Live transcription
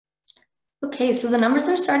Okay, so the numbers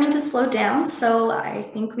are starting to slow down, so I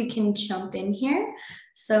think we can jump in here.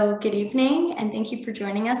 So good evening, and thank you for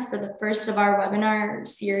joining us for the first of our webinar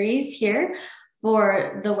series here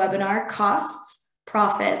for the webinar Costs,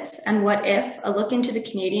 Profits, and What If, a look into the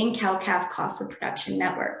Canadian cow-calf cost of production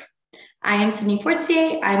network. I am Sydney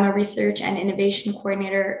Fortier. I'm a research and innovation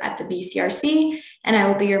coordinator at the BCRC, and I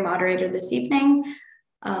will be your moderator this evening.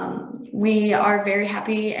 We are very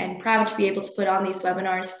happy and proud to be able to put on these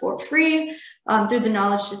webinars for free through the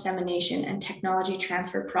Knowledge Dissemination and Technology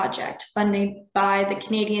Transfer Project, funded by the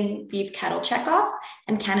Canadian Beef Cattle Checkoff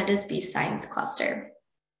and Canada's Beef Science Cluster.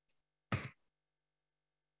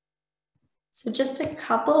 So just a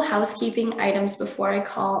couple housekeeping items before I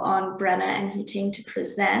call on Brenna and Huiting to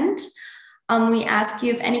present. We ask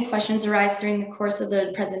you if any questions arise during the course of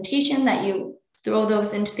the presentation that you throw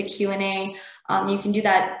those into the Q&A. You can do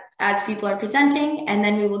that as people are presenting, and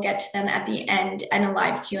then we will get to them at the end in a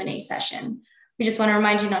live Q&A session. We just want to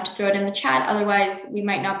remind you not to throw it in the chat, otherwise we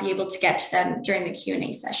might not be able to get to them during the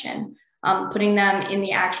Q&A session. Putting them in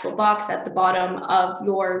the actual box at the bottom of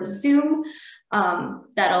your Zoom,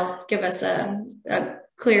 that'll give us a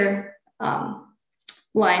clear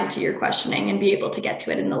line to your questioning and be able to get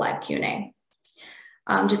to it in the live Q&A.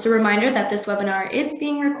 Just a reminder that this webinar is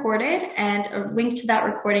being recorded, and a link to that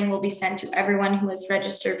recording will be sent to everyone who is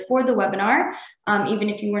registered for the webinar, even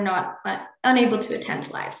if you were not unable to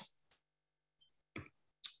attend live.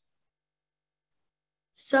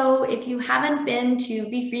 So if you haven't been to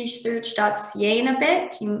beefresearch.ca in a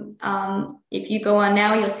bit, if you go on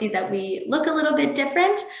now, you'll see that we look a little bit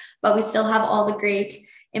different, but we still have all the great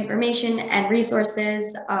information and resources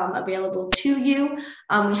available to you.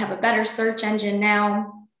 We have a better search engine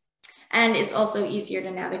now, and it's also easier to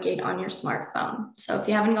navigate on your smartphone. So if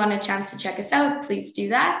you haven't gotten a chance to check us out, please do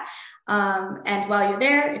that. And while you're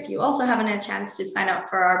there, if you also haven't had a chance to sign up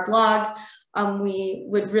for our blog, we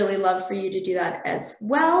would really love for you to do that as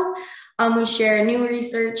well. We share new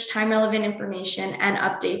research, time-relevant information, and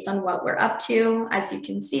updates on what we're up to. As you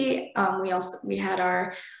can see, we had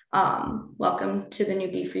our welcome to the new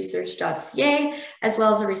beefresearch.ca, as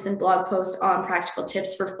well as a recent blog post on practical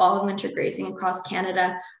tips for fall and winter grazing across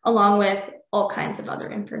Canada, along with all kinds of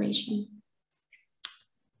other information.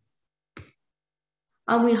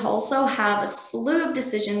 We also have a slew of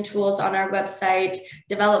decision tools on our website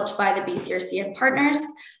developed by the BCRC and partners.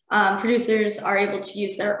 Producers are able to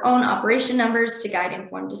use their own operation numbers to guide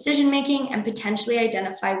informed decision-making and potentially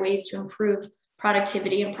identify ways to improve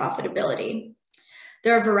productivity and profitability.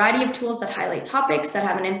 There are a variety of tools that highlight topics that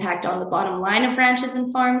have an impact on the bottom line of ranches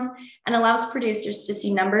and farms and allows producers to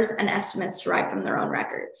see numbers and estimates derived from their own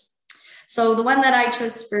records. So the one that I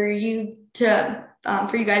chose for you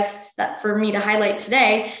guys, for me to highlight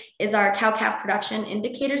today is our cow-calf production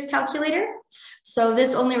indicators calculator. So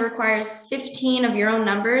this only requires 15 of your own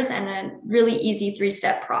numbers and a really easy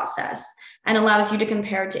 3-step process, and allows you to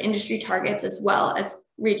compare to industry targets as well as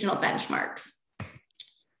regional benchmarks.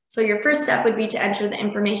 So your first step would be to enter the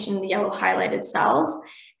information in the yellow highlighted cells.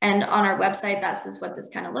 And on our website, this is what this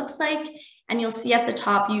kind of looks like. And you'll see at the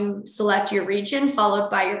top, you select your region followed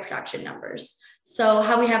by your production numbers. So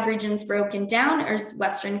how we have regions broken down is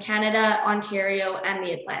Western Canada, Ontario, and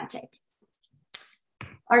the Atlantic.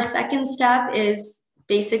 Our second step is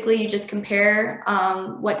basically you just compare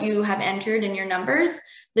what you have entered in your numbers.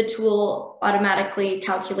 The tool automatically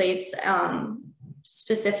calculates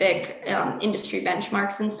specific industry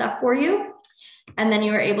benchmarks and stuff for you. And then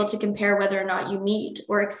you are able to compare whether or not you meet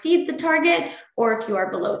or exceed the target, or if you are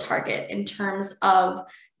below target in terms of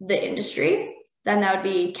the industry. Then that would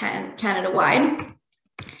be Canada-wide.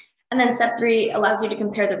 And then step 3 allows you to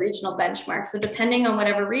compare the regional benchmarks. So depending on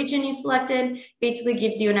whatever region you selected, basically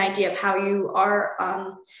gives you an idea of how you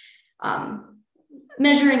are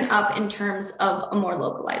measuring up in terms of a more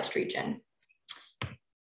localized region.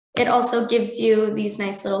 It also gives you these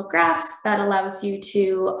nice little graphs that allows you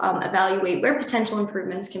to evaluate where potential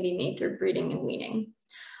improvements can be made through breeding and weaning.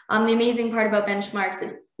 The amazing part about benchmarks,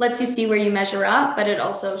 it lets you see where you measure up, but it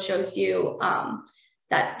also shows you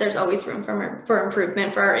that there's always room for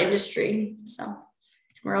improvement for our industry. So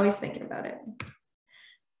we're always thinking about it.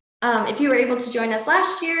 If you were able to join us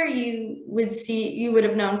last year, you would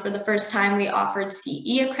have known for the first time we offered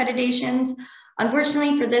CE accreditations.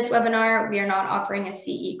 Unfortunately, for this webinar, we are not offering a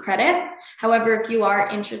CE credit. However, if you are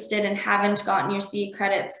interested and haven't gotten your CE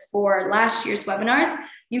credits for last year's webinars,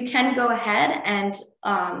 you can go ahead and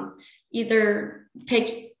either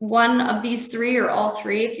pick one of these 3 or all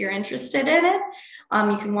 3 if you're interested in it.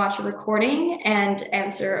 You can watch a recording and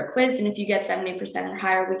answer a quiz, and if you get 70% or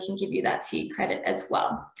higher, we can give you that CE credit as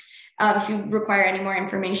well. If you require any more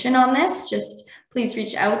information on this, just please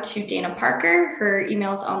reach out to Dana Parker. Her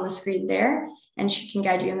email is on the screen there, and she can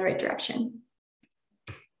guide you in the right direction.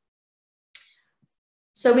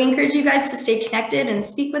 So we encourage you guys to stay connected and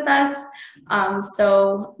speak with us.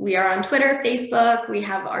 So we are on Twitter, Facebook, we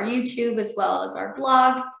have our YouTube as well as our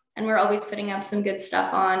blog, and we're always putting up some good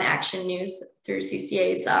stuff on Action News through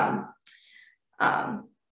CCA's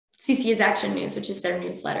Action News, which is their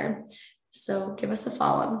newsletter. So give us a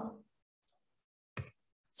follow.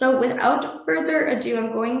 So without further ado,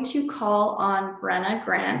 I'm going to call on Brenna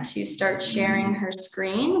Grant to start sharing her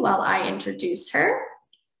screen while I introduce her.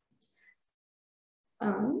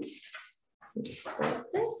 Just close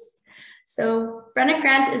this. So Brenna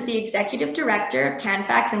Grant is the Executive Director of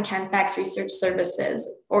Canfax and Canfax Research Services,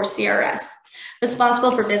 or CRS,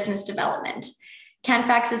 responsible for business development.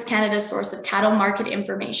 Canfax is Canada's source of cattle market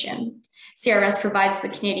information. CRS provides the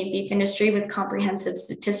Canadian beef industry with comprehensive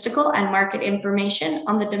statistical and market information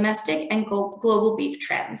on the domestic and global beef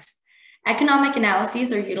trends. Economic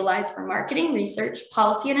analyses are utilized for marketing, research,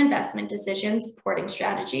 policy and investment decisions, supporting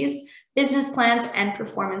strategies, business plans, and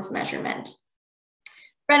performance measurement.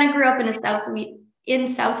 Brenna grew up in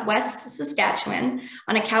Southwest Saskatchewan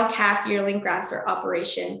on a cow-calf yearling grasser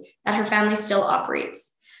operation that her family still operates.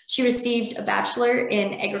 She received a Bachelor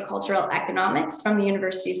in Agricultural Economics from the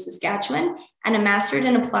University of Saskatchewan and a Master's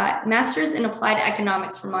in Applied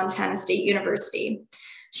Economics from Montana State University.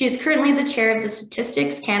 She is currently the chair of the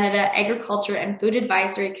Statistics Canada Agriculture and Food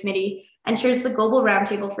Advisory Committee and chairs the Global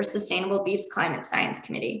Roundtable for Sustainable Beef's Climate Science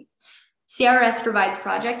Committee. CRS provides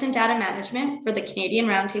project and data management for the Canadian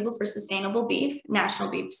Roundtable for Sustainable Beef, National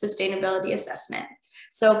Beef Sustainability Assessment.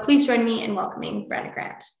 So please join me in welcoming Brenna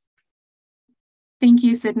Grant. Thank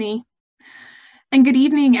you, Sydney. And good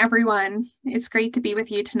evening, everyone. It's great to be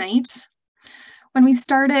with you tonight. When we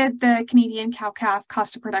started the Canadian Cow-Calf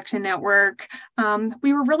Cost of Production Network,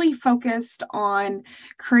 we were really focused on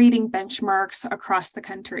creating benchmarks across the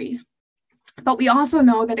country. But we also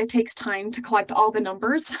know that it takes time to collect all the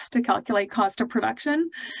numbers to calculate cost of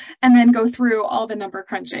production and then go through all the number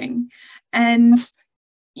crunching. And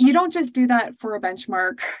you don't just do that for a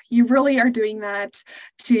benchmark. You really are doing that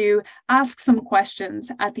to ask some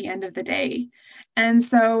questions at the end of the day. And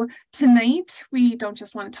so tonight, we don't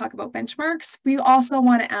just want to talk about benchmarks. We also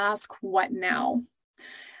want to ask, what now?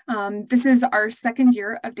 This is our second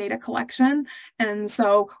year of data collection, and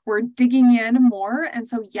so we're digging in more. And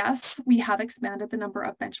so yes, we have expanded the number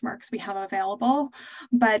of benchmarks we have available,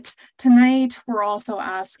 but tonight we're also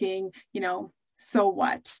asking, so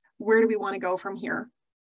what? Where do we want to go from here?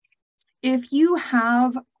 If you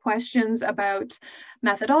have questions about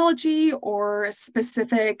methodology or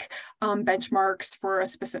specific benchmarks for a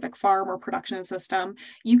specific farm or production system,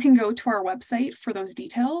 you can go to our website for those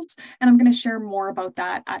details, and I'm going to share more about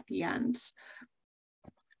that at the end.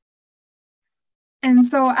 And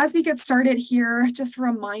so as we get started here, just a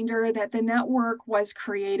reminder that the network was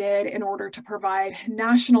created in order to provide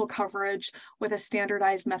national coverage with a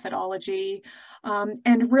standardized methodology.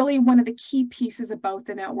 And really one of the key pieces about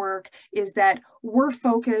the network is that we're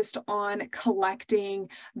focused on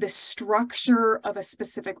collecting the structure of a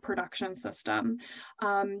specific production system.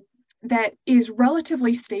 That is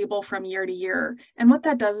relatively stable from year to year. And what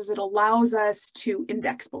that does is it allows us to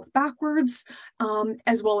index both backwards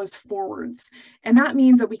as well as forwards. And that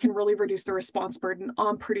means that we can really reduce the response burden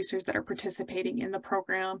on producers that are participating in the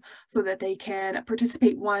program so that they can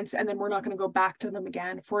participate once, and then we're not going to go back to them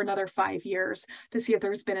again for another 5 years to see if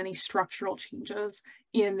there's been any structural changes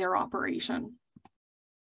in their operation.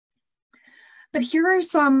 But here are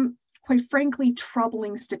some, quite frankly,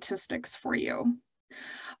 troubling statistics for you.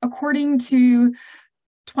 According to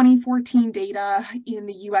 2014 data in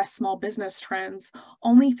the US small business trends,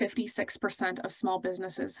 only 56% of small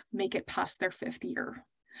businesses make it past their 5th year,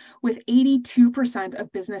 with 82%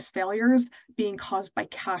 of business failures being caused by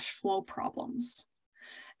cash flow problems.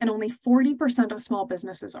 And only 40% of small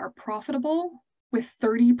businesses are profitable, with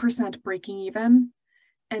 30% breaking even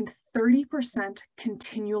and 30%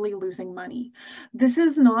 continually losing money. This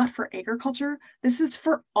is not for agriculture, this is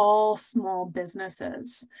for all small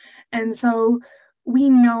businesses. And so we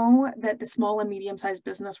know that the small and medium-sized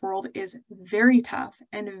business world is very tough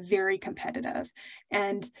and very competitive.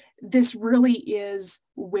 And this really is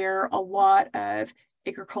where a lot of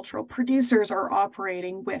agricultural producers are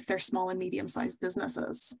operating with their small and medium-sized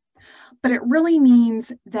businesses. But it really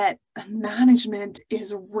means that management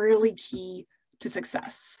is really key to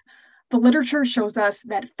success. The literature shows us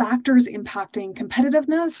that factors impacting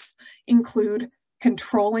competitiveness include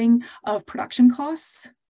controlling of production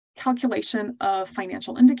costs, calculation of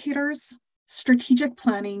financial indicators, strategic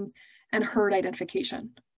planning, and herd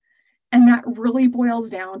identification. And that really boils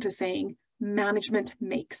down to saying, management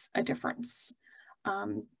makes a difference.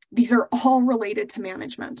 These are all related to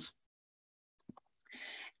management.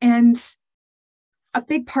 And a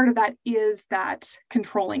big part of that is that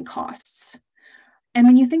controlling costs. And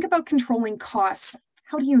when you think about controlling costs,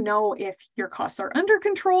 how do you know if your costs are under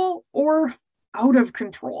control or out of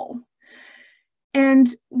control? And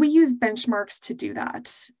we use benchmarks to do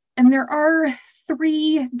that. And there are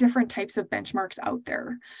 3 different types of benchmarks out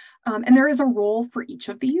there. And there is a role for each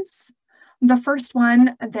of these. The first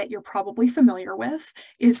one that you're probably familiar with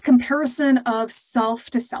is comparison of self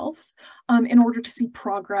to self in order to see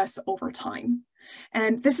progress over time.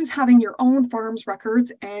 And this is having your own farm's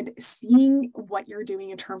records and seeing what you're doing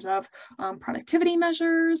in terms of productivity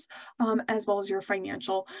measures, as well as your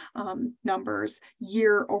financial numbers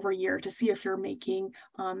year over year to see if you're making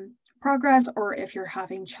progress or if you're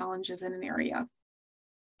having challenges in an area.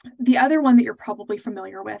 The other one that you're probably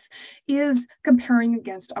familiar with is comparing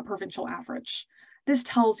against a provincial average. This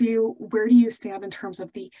tells you where do you stand in terms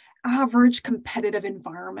of the average competitive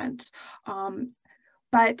environment.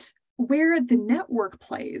 But where the network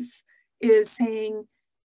plays is saying,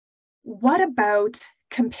 what about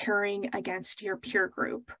comparing against your peer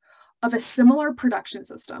group of a similar production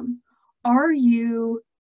system? Are you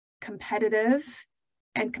competitive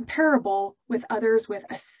and comparable with others with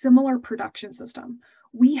a similar production system?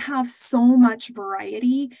 We have so much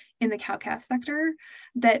variety in the cow-calf sector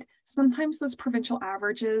that sometimes those provincial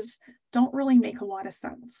averages don't really make a lot of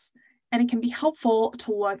sense. And it can be helpful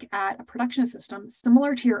to look at a production system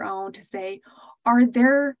similar to your own to say, are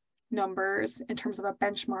their numbers in terms of a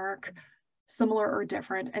benchmark similar or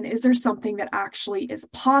different? And is there something that actually is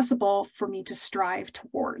possible for me to strive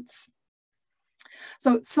towards?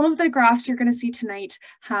 So some of the graphs you're going to see tonight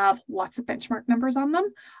have lots of benchmark numbers on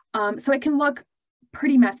them. So it can look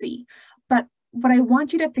pretty messy, but what I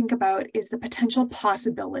want you to think about is the potential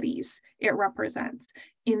possibilities it represents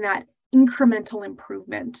in that incremental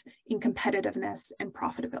improvement in competitiveness and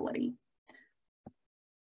profitability.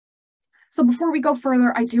 So before we go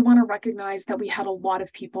further, I do want to recognize that we had a lot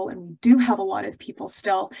of people, and we do have a lot of people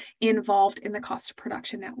still involved in the cost of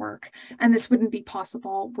production network. And this wouldn't be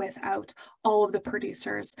possible without all of the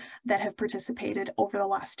producers that have participated over the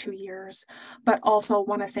last 2 years, but also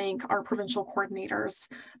want to thank our provincial coordinators,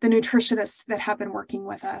 the nutritionists that have been working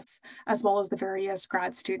with us, as well as the various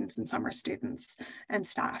grad students and summer students and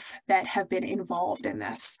staff that have been involved in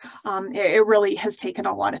this. It really has taken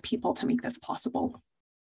a lot of people to make this possible.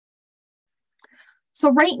 So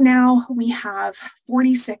right now we have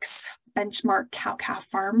 46 benchmark cow-calf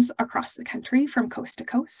farms across the country from coast to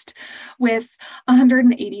coast with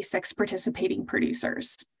 186 participating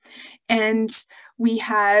producers. And we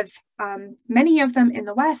have many of them in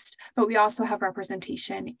the West, but we also have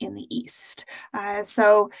representation in the East.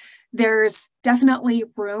 So there's definitely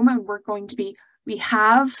room, and we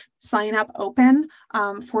have sign up open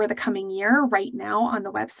for the coming year right now on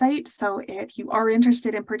the website. So if you are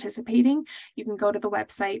interested in participating, you can go to the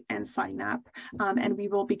website and sign up, and we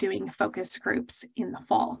will be doing focus groups in the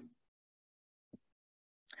fall.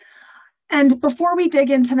 And before we dig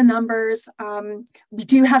into the numbers, we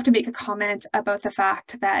do have to make a comment about the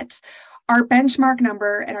fact that our benchmark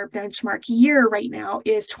number and our benchmark year right now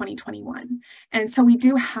is 2021. And so we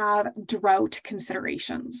do have drought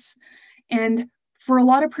considerations. And for a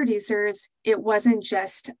lot of producers, it wasn't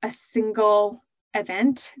just a single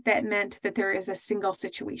event that meant that there is a single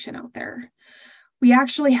situation out there. We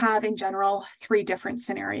actually have, in general, 3 different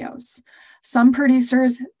scenarios. Some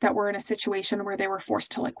producers that were in a situation where they were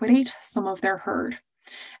forced to liquidate some of their herd.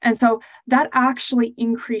 And so that actually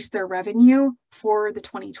increased their revenue for the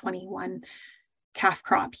 2021 calf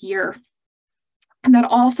crop year. And that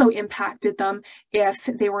also impacted them if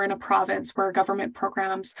they were in a province where government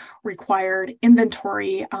programs required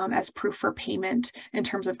inventory as proof for payment in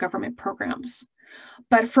terms of government programs.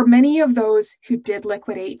 But for many of those who did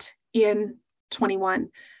liquidate in 21,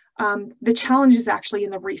 the challenge is actually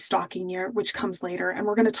in the restocking year, which comes later. And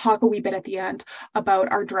we're going to talk a wee bit at the end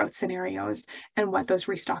about our drought scenarios and what those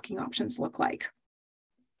restocking options look like.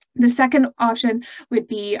 The second option would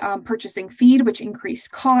be purchasing feed, which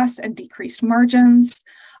increased costs and decreased margins.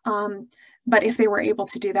 But if they were able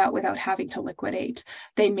to do that without having to liquidate,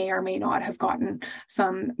 they may or may not have gotten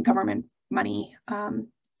some government money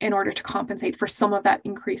in order to compensate for some of that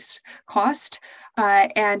increased cost.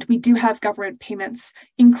 And we do have government payments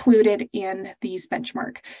included in these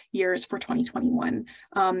benchmark years for 2021,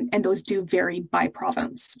 and those do vary by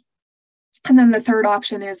province. And then the third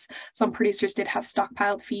option is some producers did have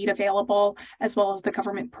stockpiled feed available, as well as the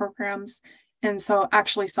government programs, and so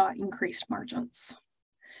actually saw increased margins.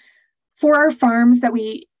 For our farms that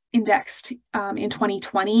we indexed in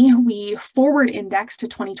 2020. We forward indexed to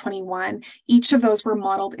 2021. Each of those were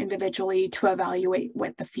modeled individually to evaluate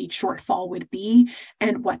what the feed shortfall would be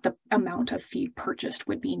and what the amount of feed purchased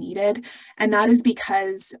would be needed. And that is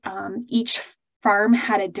because each farm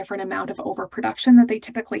had a different amount of overproduction that they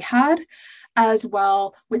typically had. As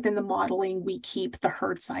well, within the modeling, we keep the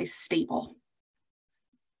herd size stable.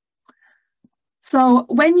 So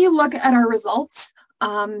when you look at our results,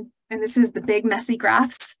 and this is the big messy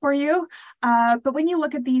graphs for you, but when you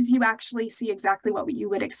look at these, you actually see exactly what you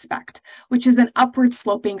would expect, which is an upward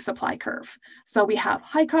sloping supply curve. So we have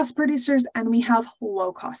high cost producers and we have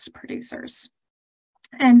low cost producers.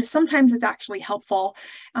 And sometimes it's actually helpful,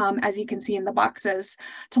 as you can see in the boxes,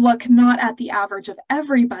 to look not at the average of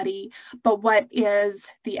everybody, but what is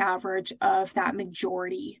the average of that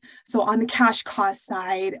majority. So on the cash cost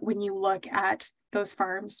side, when you look at those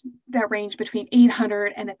farms that range between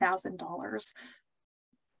 $800 and $1,000,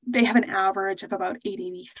 they have an average of about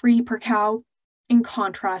 $883 per cow, in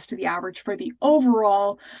contrast to the average for the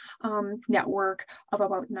overall network of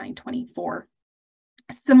about $924.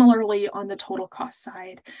 Similarly, on the total cost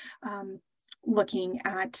side, looking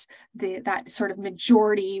at that sort of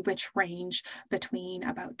majority, which range between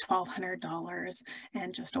about $1,200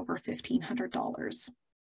 and just over $1,500.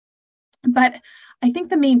 But I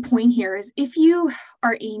think the main point here is if you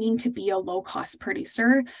are aiming to be a low-cost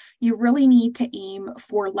producer, you really need to aim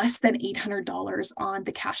for less than $800 on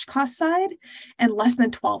the cash cost side and less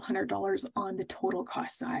than $1,200 on the total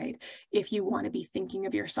cost side if you want to be thinking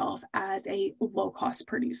of yourself as a low-cost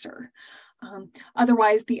producer.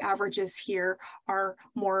 Otherwise, the averages here are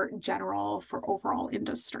more general for overall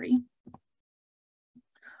industry.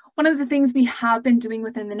 One of the things we have been doing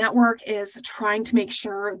within the network is trying to make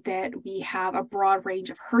sure that we have a broad range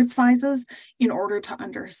of herd sizes in order to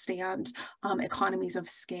understand economies of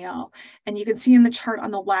scale. And you can see in the chart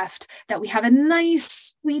on the left that we have a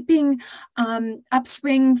nice sweeping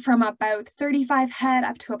upswing from about 35 head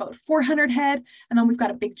up to about 400 head. And then we've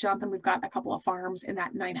got a big jump and we've got a couple of farms in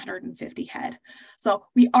that 950 head. So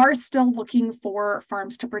we are still looking for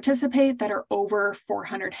farms to participate that are over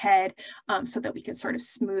 400 head so that we can sort of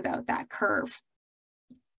smooth out that curve.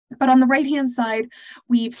 But on the right-hand side,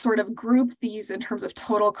 we've sort of grouped these in terms of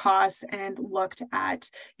total costs and looked at,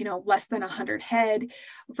 less than 100 head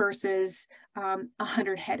versus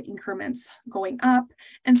 100 head increments going up.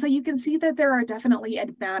 And so you can see that there are definitely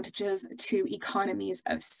advantages to economies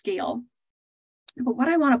of scale. But what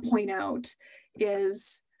I want to point out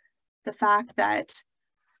is the fact that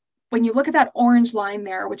when you look at that orange line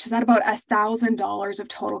there, which is at about $1,000 of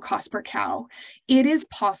total cost per cow, it is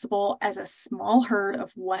possible as a small herd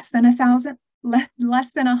of less than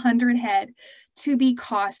 100 head to be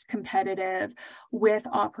cost competitive with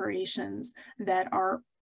operations that are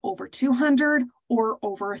over 200 or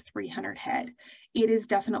over 300 head. It is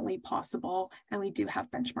definitely possible, and we do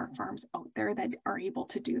have benchmark farms out there that are able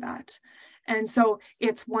to do that. And so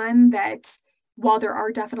it's one that, while there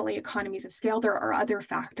are definitely economies of scale, there are other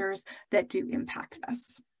factors that do impact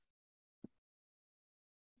this.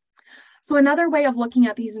 So another way of looking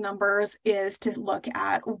at these numbers is to look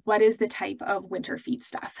at what is the type of winter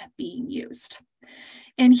feedstuff being used.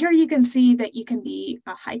 And here you can see that you can be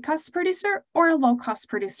a high-cost producer or a low-cost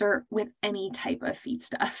producer with any type of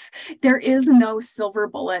feedstuff. There is no silver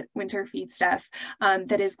bullet winter feedstuff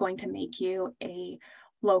that is going to make you a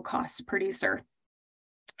low-cost producer.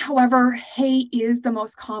 However, hay is the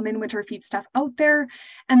most common winter feedstuff out there,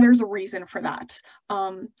 and there's a reason for that.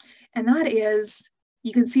 And that is,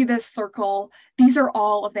 you can see this circle. These are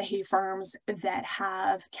all of the hay farms that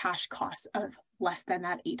have cash costs of less than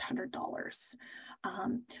that $800.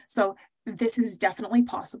 So this is definitely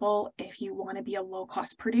possible if you want to be a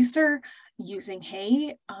low-cost producer using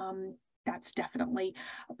hay. That's definitely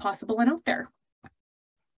possible and out there.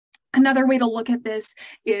 Another way to look at this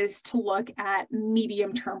is to look at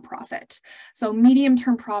medium-term profit. So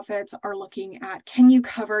medium-term profits are looking at, can you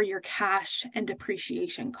cover your cash and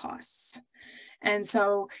depreciation costs? And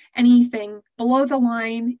so anything below the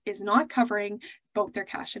line is not covering both their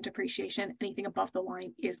cash and depreciation. Anything above the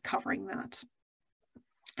line is covering that.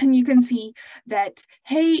 And you can see that,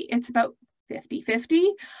 hey, it's about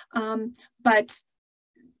 50-50, but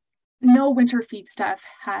no winter feedstuff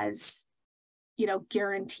has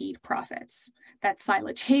guaranteed profits. That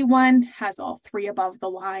silage hay one has all three above the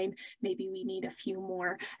line. Maybe we need a few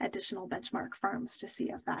more additional benchmark farms to see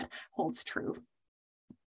if that holds true.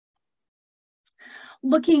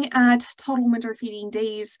 Looking at total winter feeding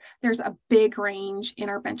days, there's a big range in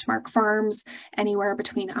our benchmark farms, anywhere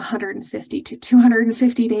between 150 to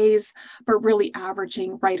 250 days, but really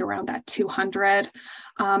averaging right around that 200.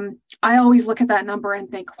 I always look at that number and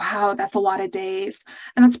think, wow, that's a lot of days.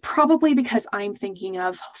 And that's probably because I'm thinking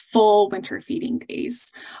of full winter feeding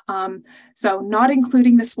days. So not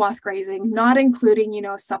including the swath grazing, not including,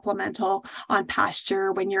 supplemental on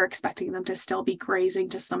pasture when you're expecting them to still be grazing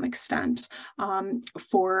to some extent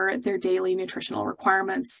for their daily nutritional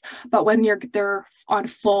requirements, but when they're on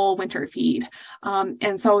full winter feed.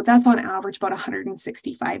 And so that's on average about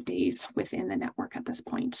 165 days within the network at this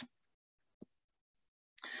point.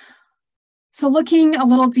 So looking a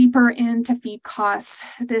little deeper into feed costs,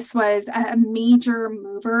 this was a major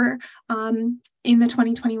mover in the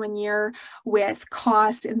 2021 year, with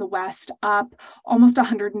costs in the West up almost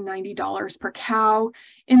 $190 per cow.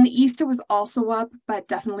 In the East, it was also up, but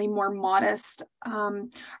definitely more modest,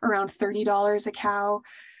 around $30 a cow.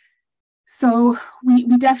 So we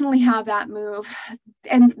definitely have that move.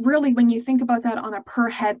 And really, when you think about that on a per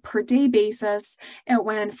head per day basis, it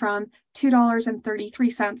went from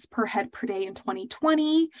 $2.33 per head per day in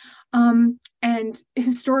 2020. And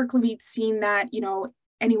historically, we'd seen that,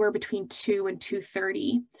 anywhere between $2 and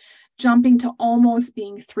 $2.30, jumping to almost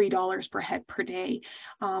being $3 per head per day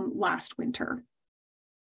last winter.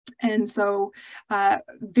 And so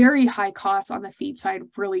very high costs on the feed side,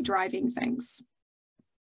 really driving things.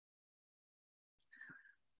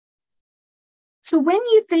 So when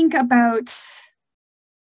you think about,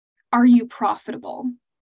 are you profitable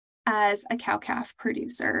as a cow-calf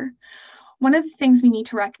producer? One of the things we need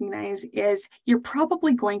to recognize is you're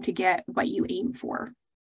probably going to get what you aim for.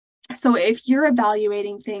 So if you're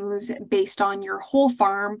evaluating things based on your whole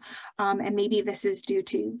farm, and maybe this is due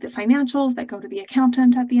to the financials that go to the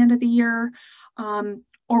accountant at the end of the year,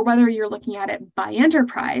 or whether you're looking at it by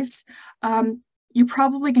enterprise, you're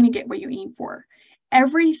probably going to get what you aim for.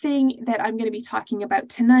 Everything that I'm going to be talking about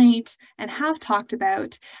tonight and have talked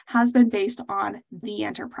about has been based on the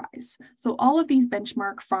enterprise. So all of these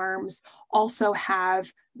benchmark farms also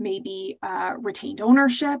have maybe retained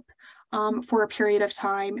ownership for a period of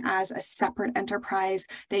time as a separate enterprise.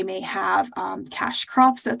 They may have cash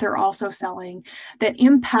crops that they're also selling that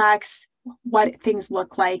impacts what things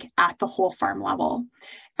look like at the whole farm level.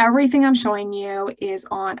 Everything I'm showing you is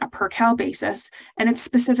on a per cow basis, and it's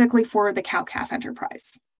specifically for the cow-calf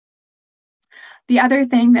enterprise. The other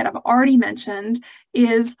thing that I've already mentioned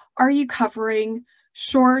is, are you covering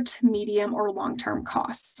short, medium, or long-term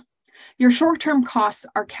costs? Your short-term costs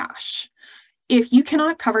are cash. If you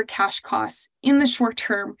cannot cover cash costs in the short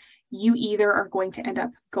term, you either are going to end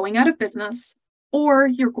up going out of business, or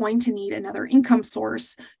you're going to need another income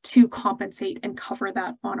source to compensate and cover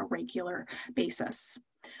that on a regular basis.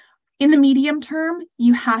 In the medium term,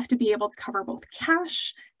 you have to be able to cover both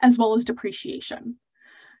cash as well as depreciation.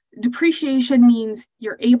 Depreciation means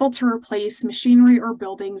you're able to replace machinery or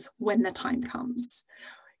buildings when the time comes.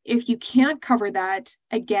 If you can't cover that,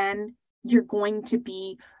 again, you're going to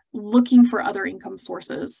be looking for other income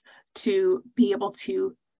sources to be able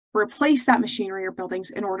to replace that machinery or buildings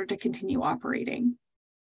in order to continue operating.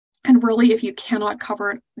 And really, if you cannot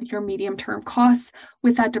cover your medium-term costs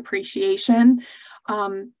with that depreciation,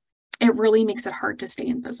 it really makes it hard to stay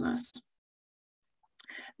in business.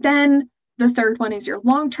 Then the third one is your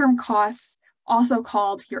long-term costs, also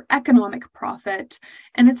called your economic profit.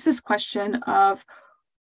 And it's this question of,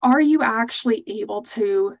 are you actually able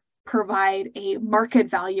to provide a market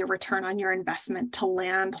value return on your investment to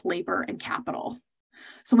land, labor, and capital?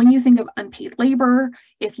 So when you think of unpaid labor,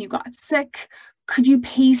 if you got sick, could you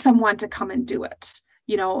pay someone to come and do it?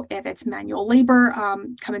 If it's manual labor,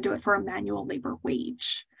 come and do it for a manual labor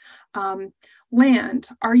wage. Land,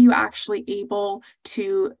 are you actually able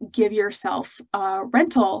to give yourself a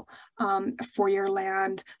rental for your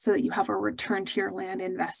land so that you have a return to your land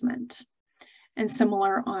investment? And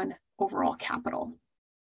similar on overall capital.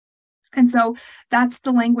 And so that's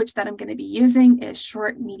the language that I'm going to be using, is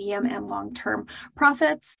short, medium, and long-term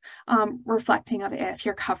profits, reflecting of if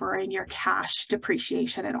you're covering your cash,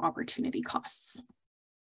 depreciation, and opportunity costs.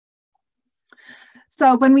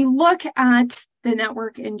 So when we look at the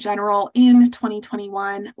network in general in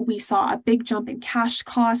 2021, we saw a big jump in cash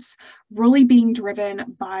costs, really being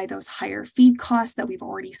driven by those higher feed costs that we've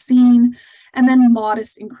already seen, and then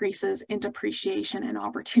modest increases in depreciation and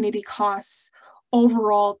opportunity costs,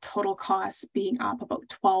 overall total costs being up about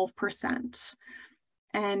 12%.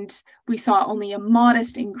 And we saw only a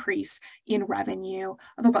modest increase in revenue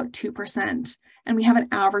of about 2%. And we have an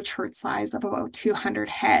average herd size of about 200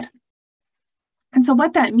 head. And so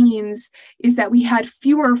what that means is that we had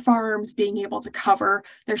fewer farms being able to cover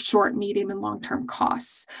their short, medium, and long-term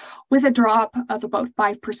costs, with a drop of about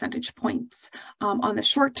 5 percentage points on the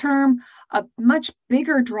short term, a much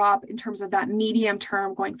bigger drop in terms of that medium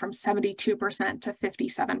term, going from 72% to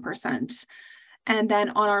 57%. And then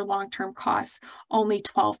on our long-term costs, only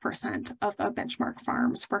 12% of the benchmark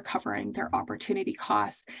farms were covering their opportunity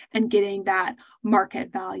costs and getting that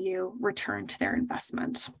market value return to their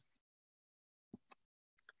investment.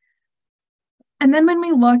 And then when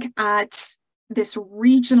we look at this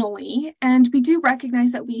regionally, and we do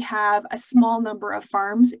recognize that we have a small number of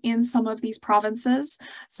farms in some of these provinces.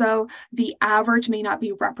 So the average may not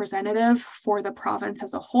be representative for the province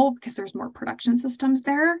as a whole because there's more production systems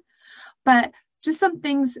there. But just some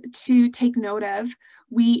things to take note of.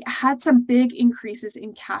 We had some big increases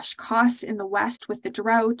in cash costs in the West with the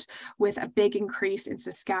drought, with a big increase in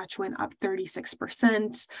Saskatchewan, up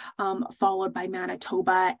 36%, followed by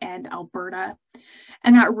Manitoba and Alberta.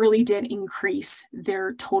 And that really did increase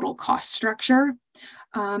their total cost structure.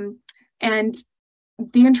 And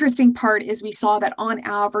the interesting part is we saw that on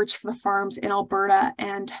average for the farms in Alberta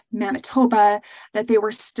and Manitoba, that they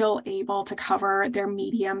were still able to cover their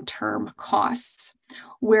medium-term costs.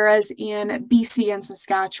 Whereas in BC and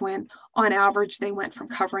Saskatchewan, on average, they went from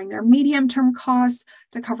covering their medium-term costs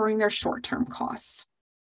to covering their short-term costs.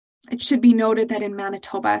 It should be noted that in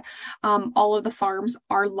Manitoba, all of the farms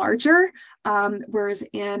are larger, whereas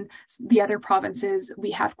in the other provinces, we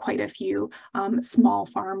have quite a few small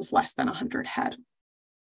farms, less than 100 head.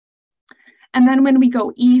 And then when we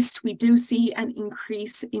go east, we do see an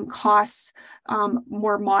increase in costs,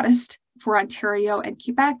 more modest for Ontario and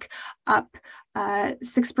Quebec, up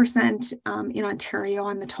 6% in Ontario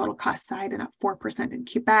on the total cost side and up 4% in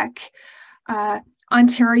Quebec.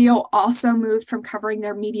 Ontario also moved from covering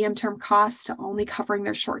their medium-term costs to only covering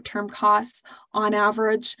their short-term costs on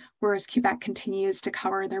average, whereas Quebec continues to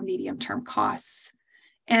cover their medium-term costs.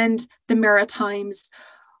 And the Maritimes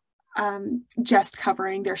just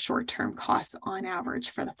covering their short-term costs on average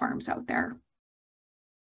for the farms out there.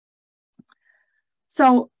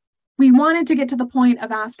 So we wanted to get to the point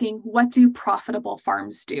of asking, what do profitable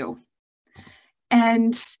farms do?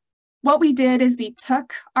 And what we did is we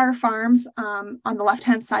took our farms on the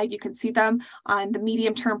left-hand side, you can see them on the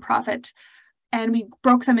medium-term profit, and we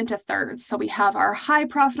broke them into thirds. So we have our high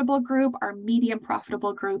profitable group, our medium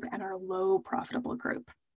profitable group, and our low profitable group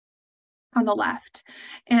on the left.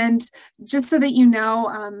 And just so that you know,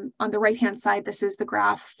 on the right-hand side, this is the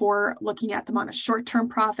graph for looking at them on a short-term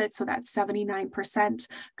profit. So that's 79%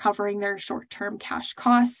 covering their short-term cash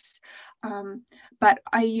costs. But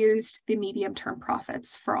I used the medium-term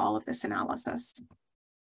profits for all of this analysis.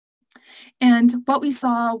 And what we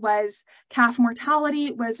saw was calf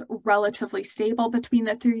mortality was relatively stable between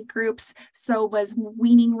the three groups. So was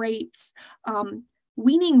weaning rates.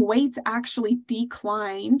 Weaning weights actually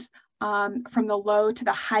declined from the low to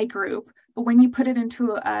the high group. But when you put it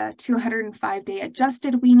into a 205-day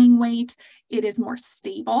adjusted weaning weight, it is more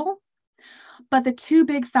stable. But the two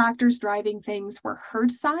big factors driving things were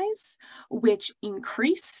herd size, which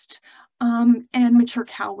increased, and mature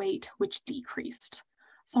cow weight, which decreased.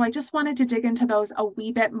 So I just wanted to dig into those a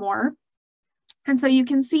wee bit more. And so you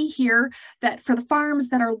can see here that for the farms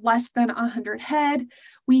that are less than 100 head,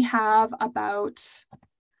 we have about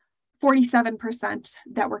 47%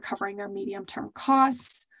 that were covering their medium-term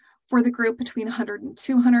costs. For the group between 100 and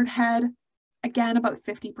 200 head, again, about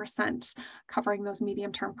 50% covering those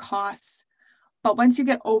medium-term costs. But once you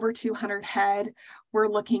get over 200 head, we're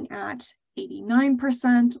looking at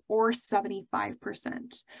 89% or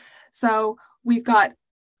 75%. So we've got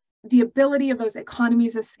the ability of those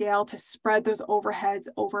economies of scale to spread those overheads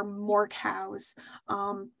over more cows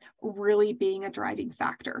really being a driving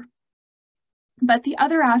factor. But the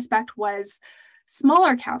other aspect was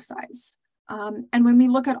smaller cow size. And when we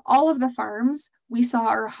look at all of the farms, we saw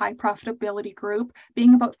our high profitability group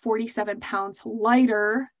being about 47 pounds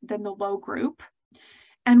lighter than the low group.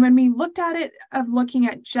 And when we looked at it, looking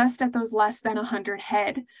at just at those less than 100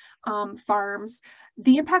 head farms,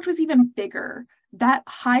 the impact was even bigger. That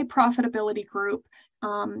high profitability group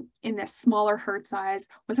in this smaller herd size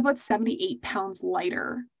was about 78 pounds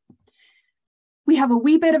lighter. We have a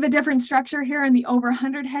wee bit of a different structure here in the over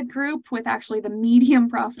 100 head group, with actually the medium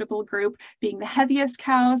profitable group being the heaviest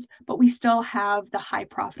cows, but we still have the high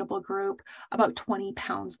profitable group about 20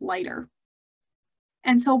 pounds lighter.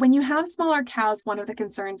 And so when you have smaller cows, one of the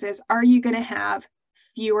concerns is, are you going to have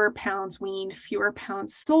fewer pounds weaned, fewer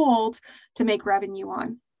pounds sold to make revenue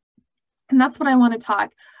on? And that's what I want to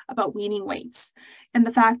talk about weaning weights, and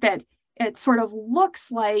the fact that it sort of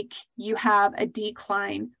looks like you have a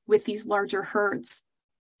decline with these larger herds.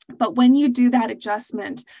 But when you do that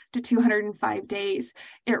adjustment to 205 days,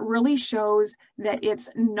 it really shows that it's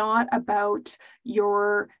not about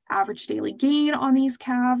your average daily gain on these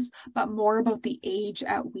calves, but more about the age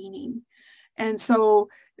at weaning. And so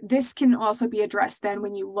this can also be addressed then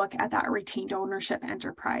when you look at that retained ownership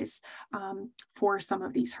enterprise for some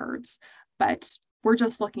of these herds. But we're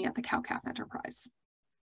just looking at the cow-calf enterprise.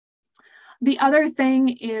 The other thing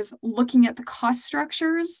is looking at the cost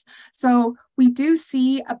structures. So we do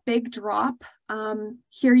see a big drop.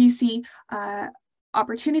 Here you see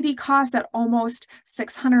opportunity costs at almost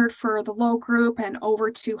 600 for the low group and over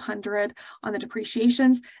 200 on the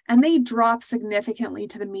depreciations. And they drop significantly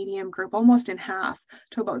to the medium group, almost in half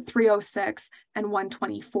to about 306 and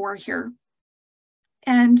 124 here.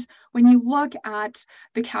 And when you look at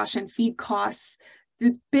the cash and feed costs,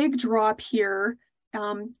 the big drop here,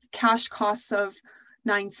 cash costs of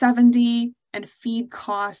 970 and feed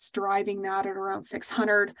costs driving that at around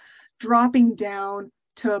 600, dropping down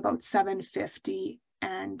to about 750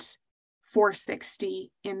 and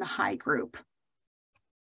 460 in the high group.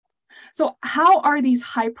 So how are these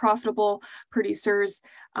high profitable producers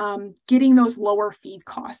getting those lower feed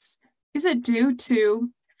costs? Is it due to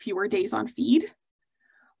fewer days on feed?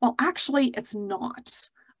 Well, actually, it's not.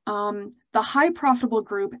 The high profitable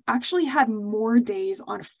group actually had more days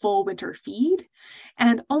on full winter feed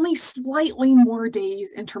and only slightly more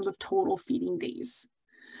days in terms of total feeding days.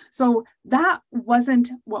 So that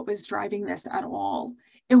wasn't what was driving this at all.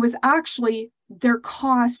 It was actually their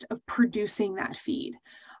cost of producing that feed.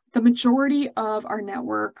 The majority of our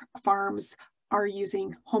network farms are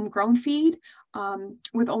using homegrown feed,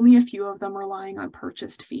 with only a few of them relying on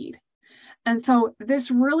purchased feed. And so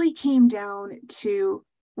this really came down to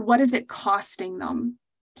what is it costing them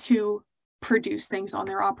to produce things on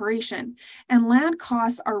their operation. And land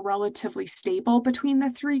costs are relatively stable between the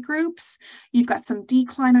three groups. You've got some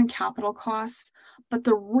decline on capital costs, but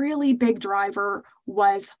the really big driver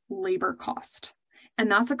was labor cost. And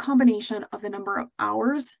that's a combination of the number of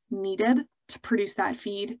hours needed to produce that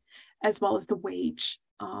feed, as well as the wage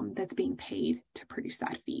that's being paid to produce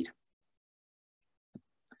that feed.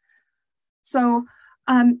 So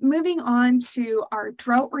moving on to our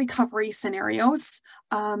drought recovery scenarios.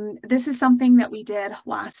 This is something that we did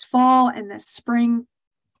last fall and this spring,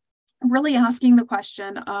 really asking the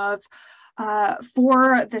question of,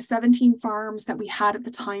 for the 17 farms that we had at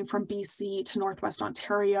the time from BC to Northwest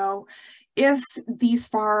Ontario, if these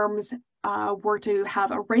farms were to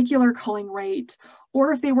have a regular culling rate,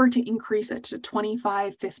 or if they were to increase it to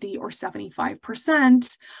 25, 50, or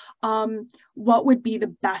 75%, what would be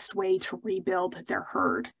the best way to rebuild their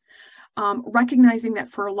herd? Recognizing that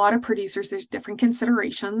for a lot of producers, there's different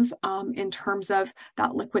considerations in terms of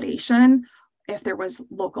that liquidation, if there was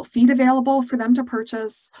local feed available for them to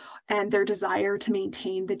purchase, and their desire to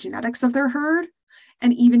maintain the genetics of their herd,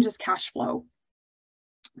 and even just cash flow.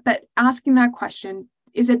 But asking that question,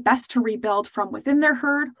 is it best to rebuild from within their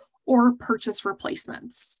herd or purchase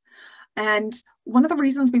replacements? And one of the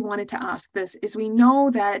reasons we wanted to ask this is we know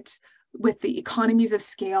that with the economies of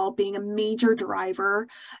scale being a major driver,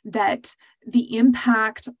 that the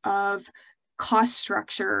impact of cost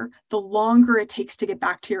structure, the longer it takes to get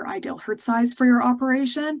back to your ideal herd size for your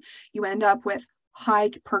operation, you end up with high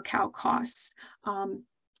per cow costs,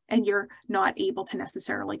 and you're not able to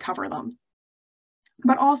necessarily cover them.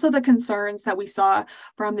 But also the concerns that we saw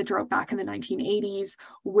from the drought back in the 1980s,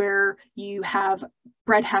 where you have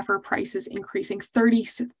bred heifer prices increasing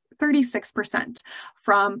 36%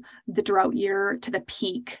 from the drought year to the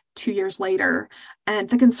peak 2 years later, and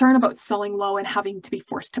the concern about selling low and having to be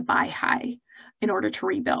forced to buy high in order to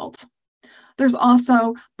rebuild. There's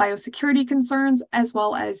also biosecurity concerns, as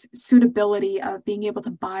well as suitability of being able to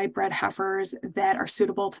buy bred heifers that are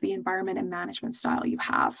suitable to the environment and management style you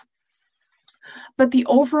have. But the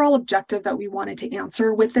overall objective that we wanted to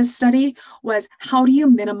answer with this study was, how do you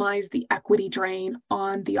minimize the equity drain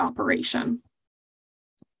on the operation?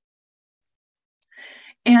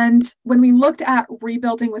 And when we looked at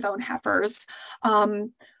rebuilding with own heifers,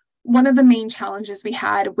 one of the main challenges we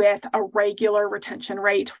had with a regular retention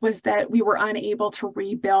rate was that we were unable to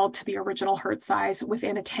rebuild to the original herd size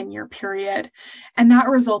within a 10-year period. And that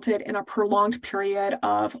resulted in a prolonged period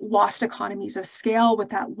of lost economies of scale with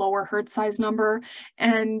that lower herd size number,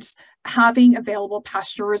 and having available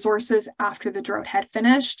pasture resources after the drought had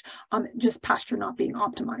finished, just pasture not being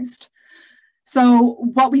optimized. So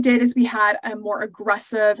what we did is we had a more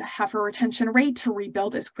aggressive heifer retention rate to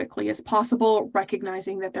rebuild as quickly as possible,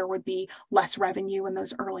 recognizing that there would be less revenue in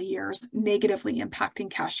those early years, negatively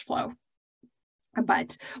impacting cash flow.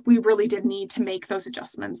 but we really did need to make those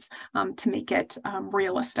adjustments to make it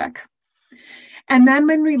realistic. And then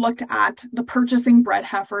when we looked at the purchasing bred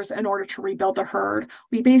heifers in order to rebuild the herd,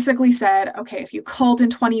 we basically said, okay, if you culled in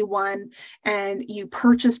 21 and you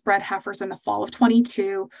purchased bred heifers in the fall of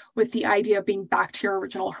 22 with the idea of being back to your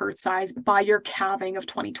original herd size by your calving of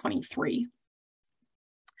 2023.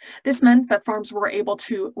 This meant that farms were able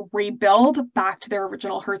to rebuild back to their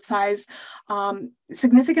original herd size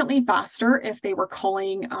significantly faster if they were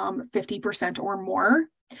culling 50% or more.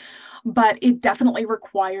 But it definitely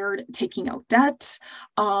required taking out debt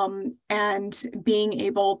and being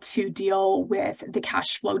able to deal with the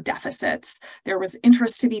cash flow deficits. There was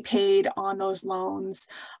interest to be paid on those loans.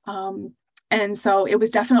 And so it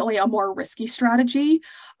was definitely a more risky strategy.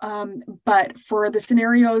 But for the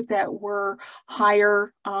scenarios that were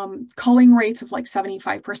higher culling rates of like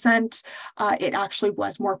 75%, it actually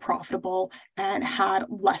was more profitable and had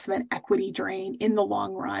less of an equity drain in the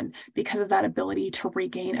long run because of that ability to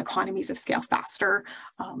regain economies of scale faster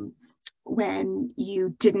when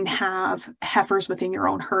you didn't have heifers within your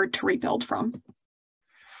own herd to rebuild from.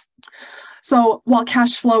 So while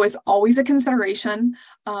cash flow is always a consideration,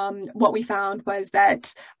 what we found was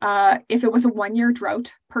that if it was a 1-year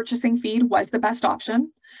drought, purchasing feed was the best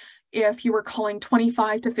option. If you were culling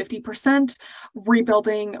 25 to 50%,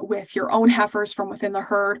 rebuilding with your own heifers from within the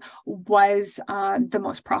herd was the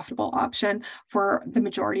most profitable option for the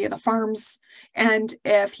majority of the farms. And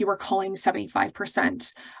if you were culling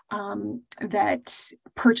 75%, that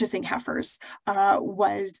purchasing heifers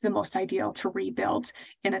was the most ideal to rebuild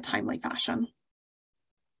in a timely fashion.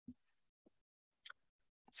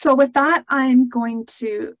 So with that, I'm going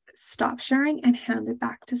to stop sharing and hand it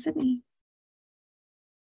back to Sydney.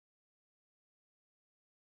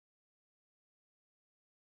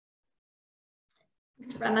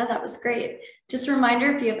 Thanks, Brenna. That was great. Just a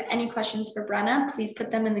reminder, if you have any questions for Brenna, please put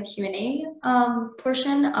them in the Q&A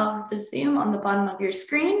portion of the Zoom on the bottom of your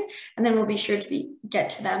screen, and then we'll be sure to get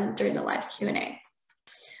to them during the live Q&A.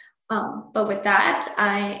 But with that,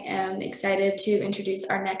 I am excited to introduce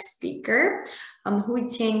our next speaker,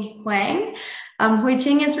 Huiting Huang.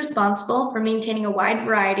 Huiting is responsible for maintaining a wide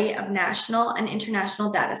variety of national and international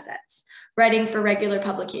data sets, writing for regular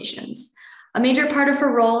publications. A major part of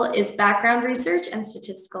her role is background research and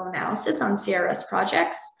statistical analysis on CRS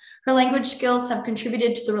projects. Her language skills have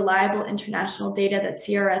contributed to the reliable international data that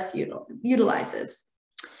CRS utilizes.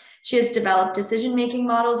 She has developed decision-making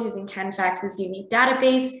models using Canfax's unique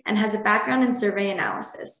database and has a background in survey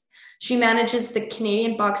analysis. She manages the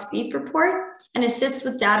Canadian Box Beef Report and assists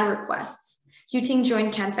with data requests. Huiting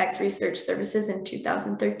joined Canfax Research Services in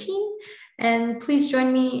 2013, and please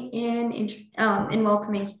join me in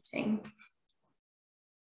welcoming Huiting.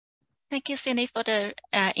 Thank you, Cindy, for the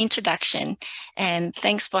introduction, and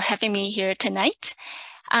thanks for having me here tonight.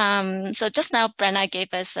 So just now, Brenna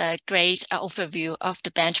gave us a great overview of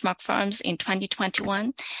the benchmark farms in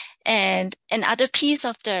 2021. And another piece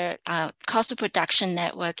of the cost of production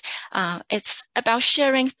network, it's about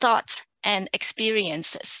sharing thoughts and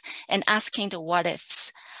experiences and asking the what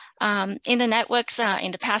ifs. In the networks,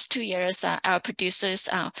 in the past 2 years, our producers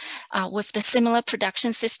with the similar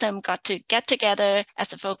production system got to get together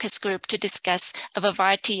as a focus group to discuss a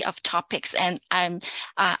variety of topics. And I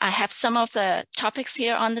have some of the topics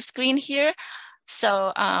here on the screen here.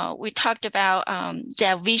 So we talked about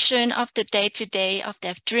their vision of the day-to-day of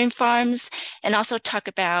their dream farms, and also talk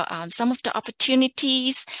about some of the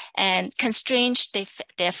opportunities and constraints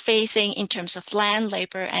they're facing in terms of land,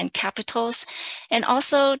 labor, and capitals, and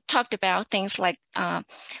also talked about things like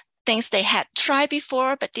things they had tried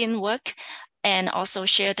before but didn't work, and also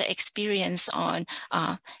share the experience on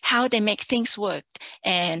how they make things work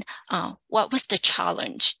and what was the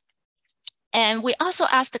challenge. And we also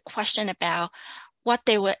asked the question about what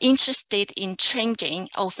they were interested in changing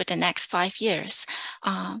over the next 5 years,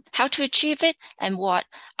 how to achieve it, and what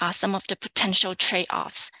are some of the potential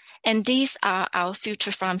trade-offs. And these are our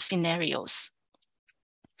future farm scenarios.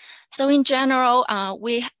 So in general,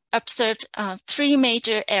 we observed 3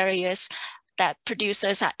 major areas that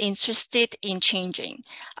producers are interested in changing.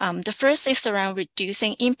 The first is around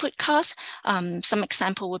reducing input costs. Some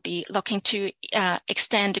example would be looking to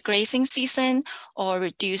extend the grazing season or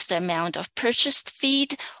reduce the amount of purchased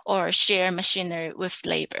feed or share machinery with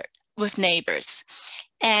neighbors.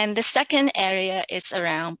 And the second area is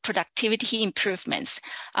around productivity improvements,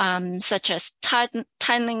 such as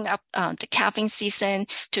tightening up the calving season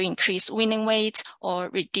to increase weaning weight or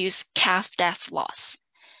reduce calf death loss.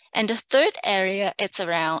 And the third area, it's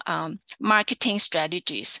around marketing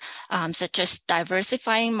strategies, such as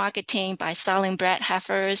diversifying marketing by selling bred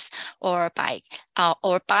heifers or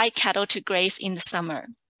buy cattle to graze in the summer.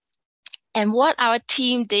 And what our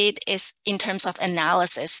team did is, in terms of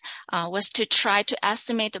analysis, was to try to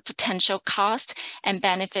estimate the potential cost and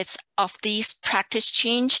benefits of these practice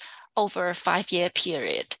change over a 5-year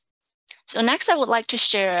period. So next, I would like to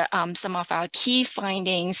share some of our key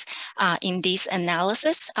findings in this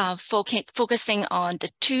analysis, focusing on the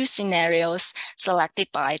 2 scenarios selected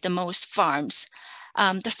by the most farms.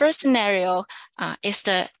 The first scenario is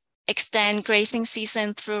the extend grazing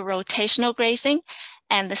season through rotational grazing,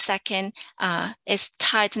 and the second is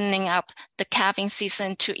tightening up the calving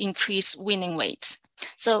season to increase weaning weights.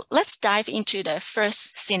 So let's dive into the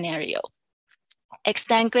first scenario,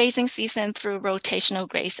 extend grazing season through rotational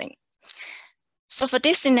grazing. So for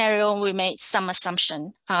this scenario, we made some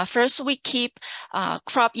assumption. First, we keep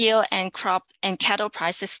crop yield and cattle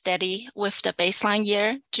prices steady with the baseline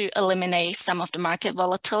year to eliminate some of the market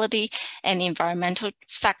volatility and environmental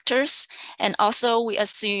factors. And also, we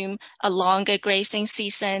assume a longer grazing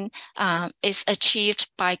season is achieved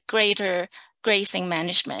by greater grazing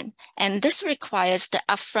management. And this requires the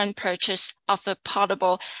upfront purchase of a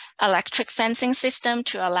portable electric fencing system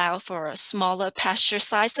to allow for smaller pasture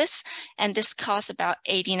sizes. And this costs about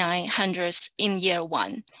 $8,900 in year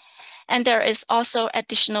 1. And there is also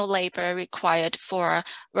additional labor required for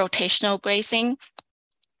rotational grazing.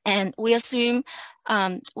 And we assume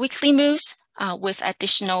weekly moves with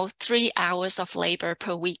additional 3 hours of labor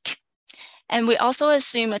per week. And we also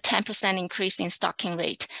assume a 10% increase in stocking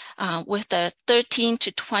rate with the 13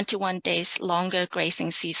 to 21 days longer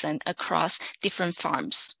grazing season across different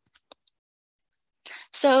farms.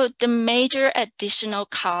 So the major additional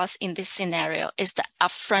cost in this scenario is the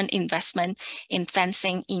upfront investment in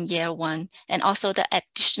fencing in year 1, and also the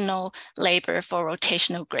additional labor for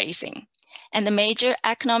rotational grazing. And the major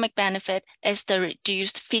economic benefit is the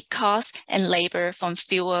reduced feed costs and labor from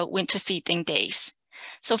fewer winter feeding days.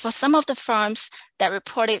 So for some of the farms that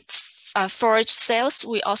reported forage sales,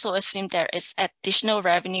 we also assume there is additional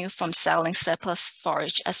revenue from selling surplus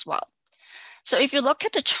forage as well. So if you look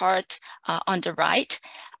at the chart on the right,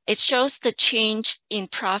 it shows the change in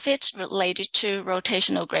profit related to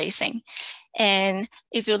rotational grazing. And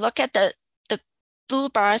if you look at the blue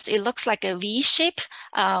bars, it looks like a V shape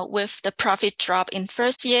with the profit drop in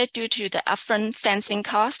first year due to the upfront fencing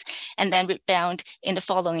costs and then rebound in the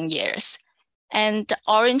following years. And the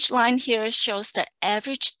orange line here shows the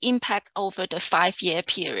average impact over the 5-year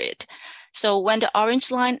period. So when the orange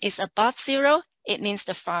line is above 0, it means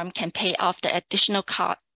the farm can pay off the additional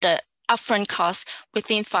cost, the upfront cost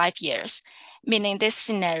within 5 years, meaning this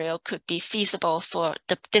scenario could be feasible for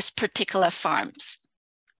this particular farms.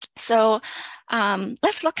 So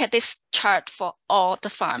let's look at this chart for all the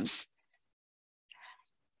farms.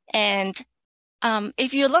 And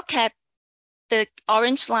if you look at the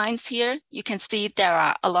orange lines here, you can see there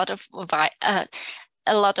are a lot of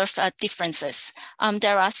differences.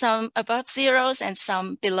 There are some above zeros and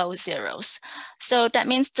some below zeros. So that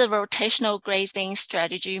means the rotational grazing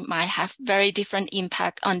strategy might have very different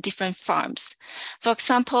impact on different farms. For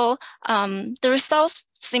example, the results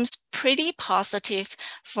seems pretty positive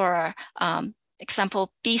for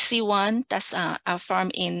example, BC1, that's our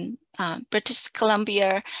farm in British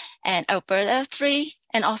Columbia, and Alberta 3,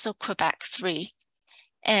 and also Quebec 3,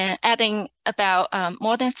 and adding about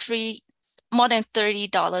more than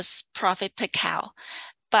 $30 profit per cow.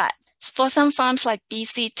 But for some farms like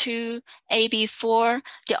BC2, AB4,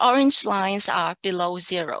 the orange lines are below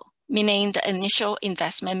 0, meaning the initial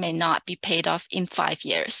investment may not be paid off in 5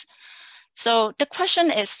 years. So the question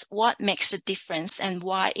is, what makes the difference and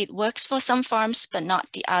why it works for some farms but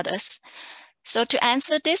not the others? So to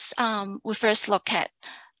answer this, we first look at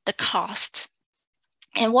the cost.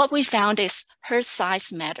 And what we found is herd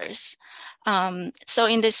size matters. So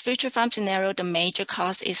in this future farm scenario, the major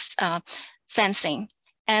cost is fencing.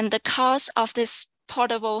 And the cost of this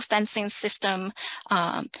portable fencing system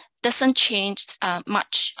doesn't change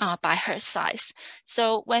much by herd size.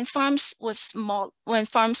 So when farms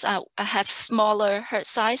had smaller herd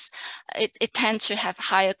size, it tends to have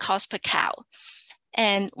higher cost per cow.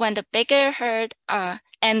 And when the bigger herd are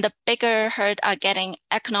getting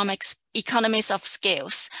economies of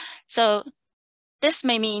scales. So this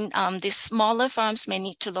may mean these smaller farms may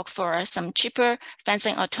need to look for some cheaper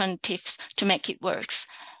fencing alternatives to make it work.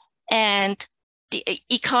 And the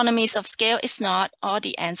economies of scale is not all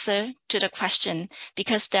the answer to the question,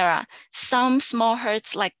 because there are some small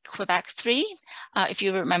herds like Quebec 3. If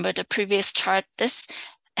you remember the previous chart, this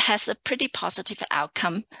has a pretty positive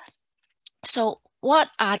outcome. So what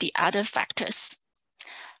are the other factors?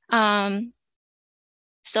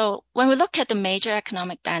 So when we look at the major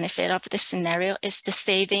economic benefit of this scenario is the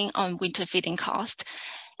saving on winter feeding cost.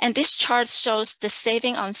 And this chart shows the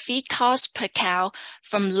saving on feed cost per cow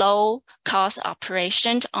from low cost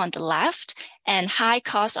operations on the left and high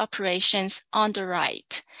cost operations on the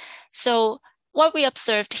right. So what we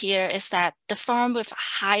observed here is that the farm with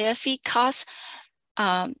higher feed costs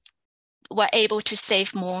were able to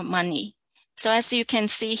save more money. So as you can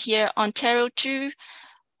see here, Ontario 2,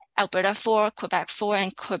 Alberta 4, Quebec 4,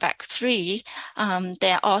 and Quebec 3,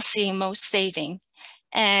 they're all seeing most saving.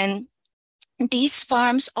 And these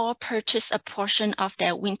farms all purchase a portion of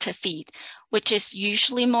their winter feed, which is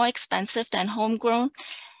usually more expensive than homegrown.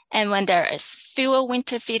 And when there is fewer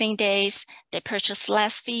winter feeding days, they purchase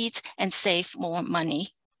less feed and save more money.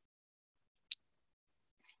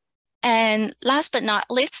 And last but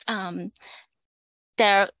not least,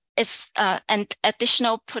 there is an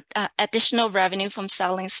additional revenue from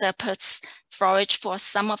selling surplus forage for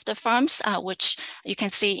some of the farms, which you can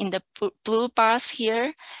see in the blue bars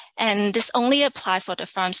here. And this only applies for the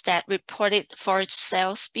farms that reported forage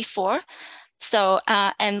sales before. So,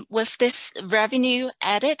 and with this revenue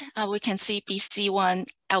added, we can see BC 1,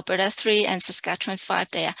 Alberta 3, and Saskatchewan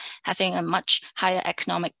 5, they are having a much higher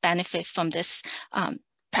economic benefit from this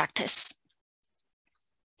practice.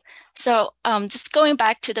 So just going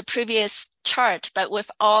back to the previous chart, but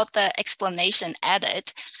with all the explanation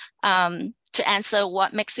added to answer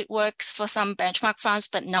what makes it work for some benchmark farms,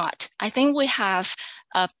 but not. I think we have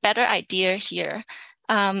a better idea here.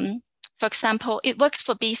 For example, it works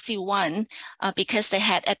for BC1 because they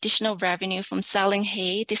had additional revenue from selling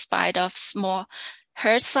hay despite of small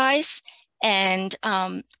herd size. And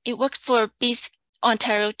it worked for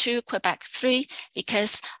Ontario 2, Quebec 3,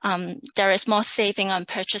 because there is more saving on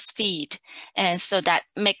purchase feed. And so that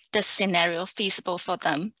make the scenario feasible for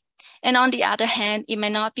them. And on the other hand, it may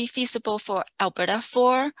not be feasible for Alberta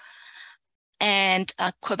 4 and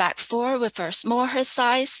Quebec 4 with a small herd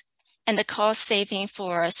size, and the cost saving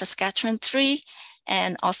for Saskatchewan 3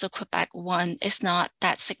 and also Quebec 1 is not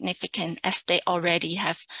that significant as they already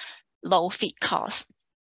have low feed costs.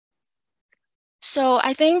 So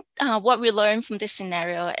I think what we learned from this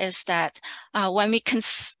scenario is that when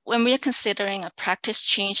we are considering a practice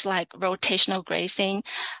change like rotational grazing,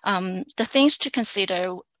 the things to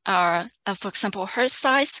consider are, for example, herd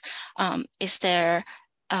size. Is there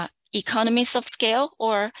economies of scale,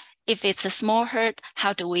 or if it's a small herd,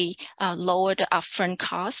 how do we lower the upfront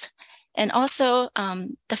cost? And also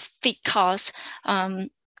the feed cost.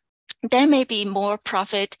 There may be more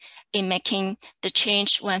profit in making the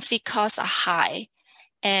change when feed costs are high.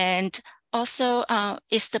 And also,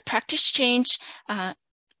 is the practice change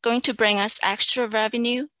going to bring us extra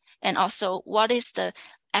revenue? And also, what is the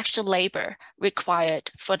extra labor required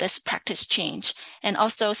for this practice change? And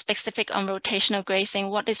also specific on rotational grazing,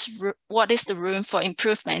 what is the room for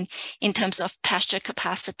improvement in terms of pasture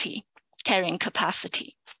capacity, carrying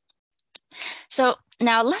capacity? So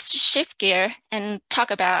now let's shift gear and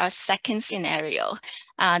talk about our second scenario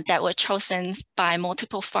that were chosen by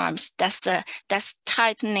multiple farms. That's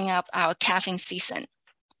tightening up our calving season.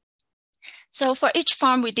 So for each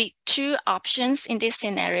farm, we did two options in this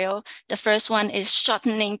scenario. The first one is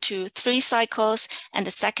shortening to 3 cycles, and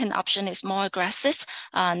the second option is more aggressive,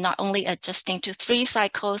 not only adjusting to 3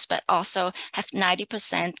 cycles, but also have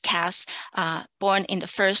 90% calves born in the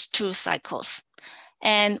first 2 cycles.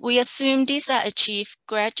 And we assume these are achieved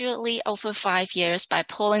gradually over 5 years by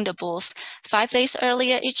pulling the bulls 5 days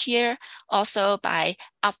earlier each year, also by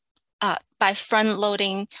front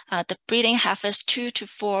loading the breeding heifers 2 to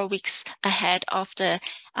 4 weeks ahead of the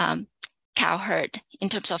cow herd in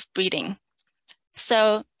terms of breeding.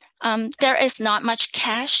 So there is not much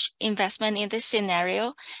cash investment in this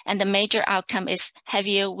scenario, and the major outcome is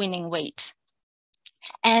heavier winning weights.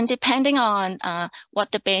 And depending on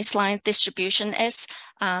what the baseline distribution is,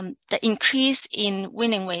 the increase in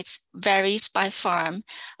winning weights varies by farm.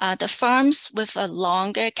 The farms with a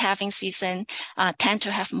longer calving season tend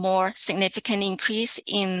to have more significant increase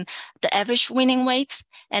in the average winning weights.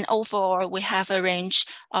 And overall, we have a range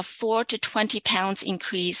of 4 to 20 pounds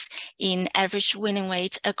increase in average winning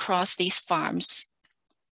weight across these farms.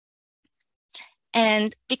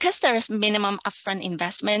 And because there is minimum upfront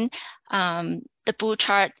investment, the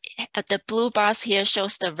blue bars here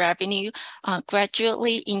shows the revenue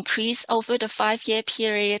gradually increase over the 5-year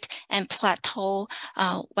period and plateau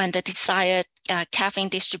when the desired calving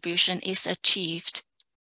distribution is achieved.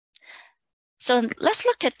 So let's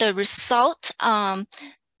look at the result.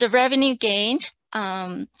 The revenue gained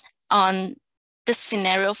on the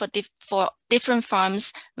scenario for different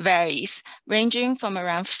farms varies, ranging from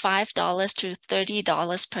around $5 to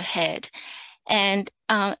 $30 per head. And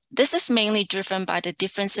this is mainly driven by the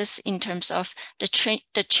differences in terms of the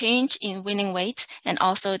change in winning weights and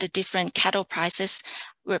also the different cattle prices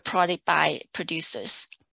reported by producers.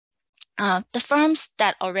 The farms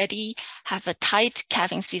that already have a tight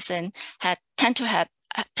calving season tend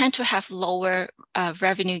to have lower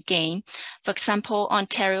revenue gain. For example,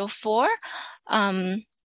 Ontario 4,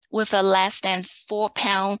 with a less than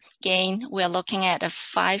 4-pound gain, we're looking at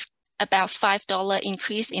about $5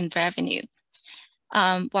 increase in revenue.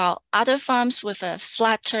 While other farms with a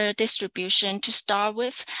flatter distribution to start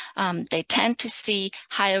with, they tend to see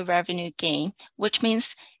higher revenue gain, which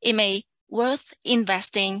means it may worth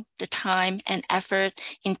investing the time and effort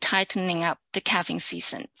in tightening up the calving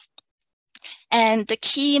season. And the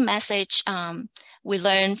key message we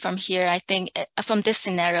learn from here, I think, from this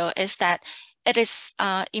scenario is that it is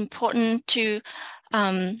important to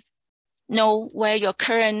know where your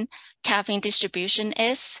current calving distribution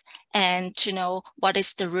is and to know what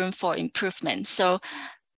is the room for improvement. So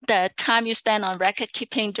the time you spend on record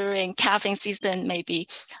keeping during calving season may be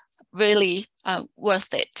really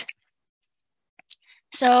worth it.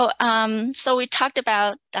 So, so we talked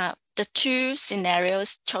about the two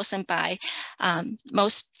scenarios chosen by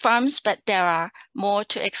most farms, but there are more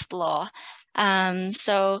to explore.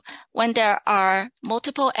 So when there are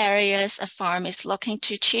multiple areas a farm is looking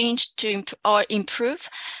to change or improve,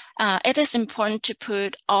 it is important to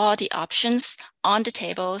put all the options on the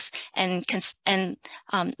tables and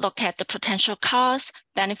look at the potential cost,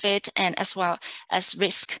 benefit, and as well as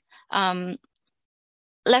risk.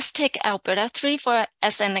 Let's take Alberta 3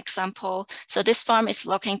 as an example. So this farm is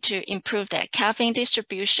looking to improve their calving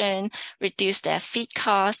distribution, reduce their feed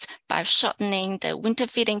costs by shortening the winter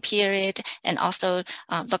feeding period, and also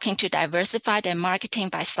looking to diversify their marketing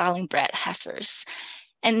by selling bred heifers.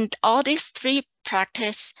 And all these three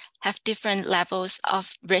practices have different levels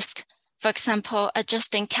of risk. For example,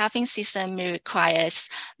 adjusting calving season may require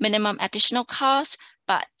minimum additional cost,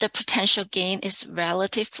 but the potential gain is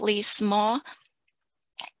relatively small.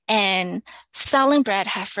 And selling bred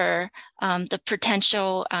heifer, the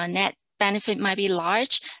potential net benefit might be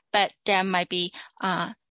large, but there might be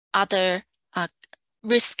other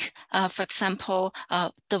risk, for example,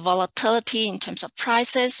 the volatility in terms of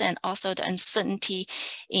prices and also the uncertainty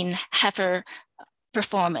in heifer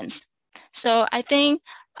performance. So I think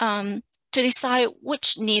to decide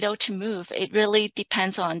which needle to move, it really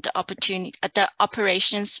depends on the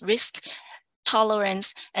operations risk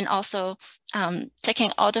tolerance, and also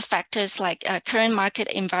taking all the factors like current market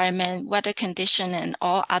environment, weather condition, and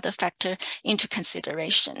all other factors into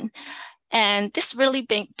consideration. And this really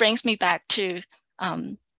brings me back to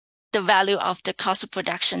the value of the cost of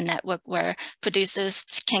production network, where producers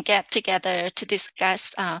can get together to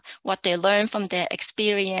discuss what they learn from their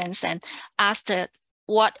experience and ask the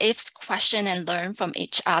what ifs question and learn from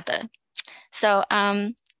each other. So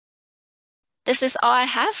this is all I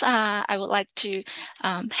have. I would like to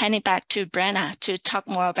hand it back to Brenna to talk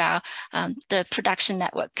more about the production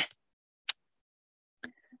network.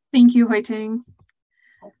 Thank you, Huiting.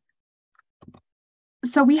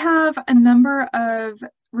 So we have a number of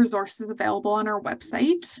resources available on our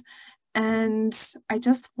website, and I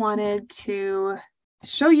just wanted to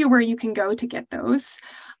show you where you can go to get those.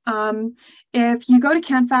 If you go to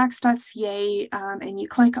canfax.ca and you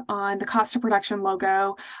click on the cost of production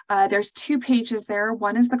logo, there's two pages there.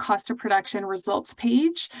 One is the cost of production results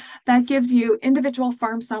page that gives you individual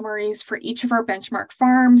farm summaries for each of our benchmark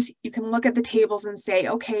farms. You can look at the tables and say,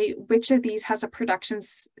 okay, which of these has a production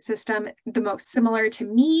system the most similar to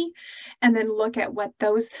me, and then look at what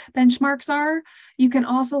those benchmarks are. You can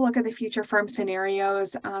also look at the future farm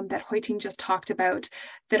scenarios that Huiting just talked about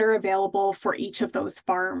that are available for each of those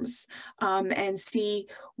farms. And see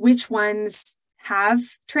which ones have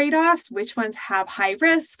trade-offs, which ones have high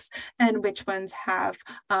risks, and which ones have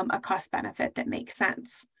a cost benefit that makes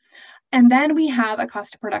sense. And then we have a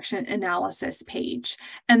cost of production analysis page.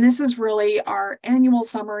 And this is really our annual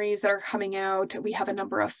summaries that are coming out. We have a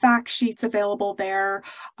number of fact sheets available there.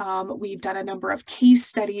 We've done a number of case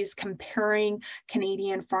studies comparing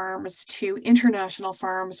Canadian farms to international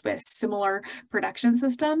farms with similar production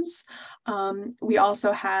systems. We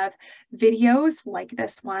also have videos like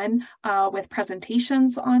this one with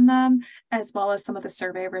presentations on them, as well as some of the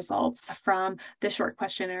survey results from the short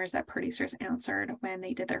questionnaires that producers answered when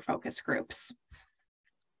they did their focus groups.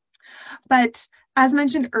 But as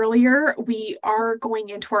mentioned earlier, we are going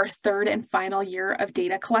into our third and final year of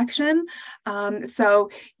data collection. So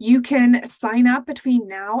you can sign up between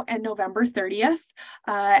now and November 30th.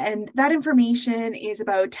 And that information is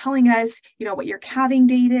about telling us, what your calving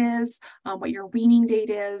date is, what your weaning date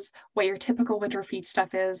is, what your typical winter feed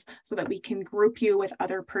stuff is, so that we can group you with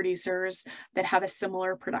other producers that have a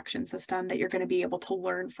similar production system that you're going to be able to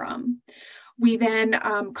learn from. We then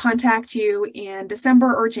contact you in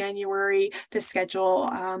December or January to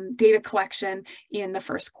schedule data collection in the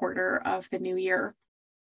first quarter of the new year.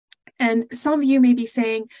 And some of you may be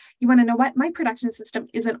saying, you want to know what? My production system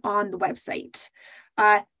isn't on the website.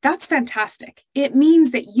 That's fantastic. It means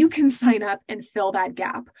that you can sign up and fill that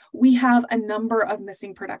gap. We have a number of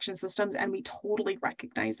missing production systems, and we totally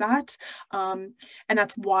recognize that. And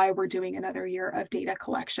that's why we're doing another year of data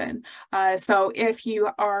collection. So if you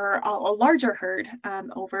are a larger herd,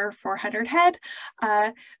 over 400 head,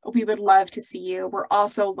 we would love to see you. We're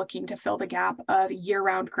also looking to fill the gap of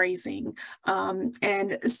year-round grazing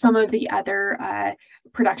and some of the other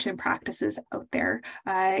production practices out there.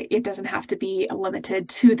 It doesn't have to be limited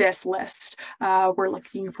to this list. We're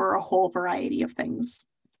looking for a whole variety of things.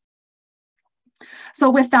 So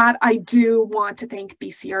with that, I do want to thank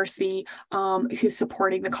BCRC, who's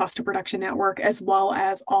supporting the Cost of Production Network, as well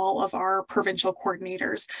as all of our provincial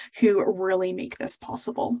coordinators who really make this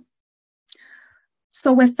possible.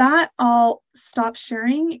 So with that, I'll stop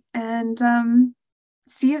sharing and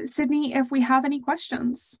see, Sydney, if we have any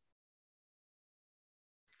questions.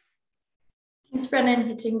 Thanks,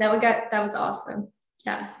 Brenna. That was awesome.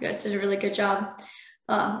 Yeah, you guys did a really good job.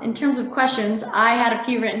 In terms of questions, I had a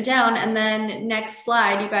few written down, and then next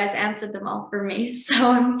slide, you guys answered them all for me. So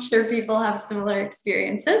I'm sure people have similar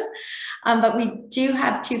experiences. But we do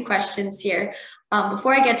have 2 questions here.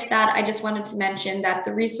 Before I get to that, I just wanted to mention that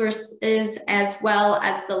the resources as well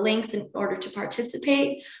as the links in order to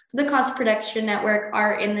participate for the Cost Production Network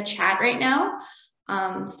are in the chat right now.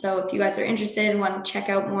 So if you guys are interested, want to check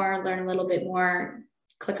out more, learn a little bit more,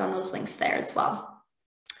 click on those links there as well.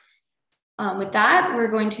 With that, we're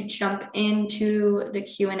going to jump into the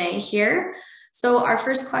Q&A here. So our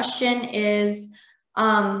first question is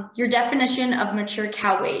your definition of mature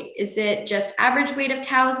cow weight. Is it just average weight of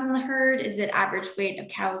cows in the herd? Is it average weight of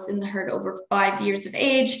cows in the herd over 5 years of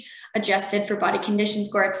age, adjusted for body condition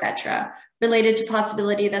score, etc., related to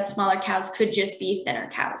possibility that smaller cows could just be thinner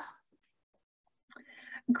cows?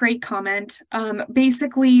 Great comment.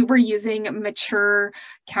 Basically, we're using mature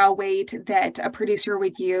cow weight that a producer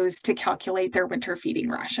would use to calculate their winter feeding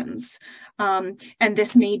rations. And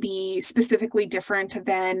this may be specifically different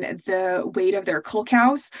than the weight of their cull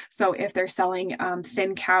cows. So if they're selling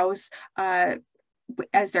thin cows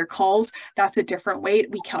as their culls, that's a different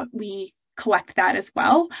weight. We collect that as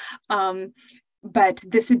well. But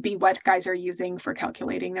this would be what guys are using for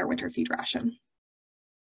calculating their winter feed ration.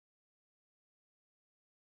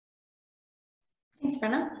 Thanks,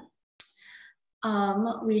 Brenna.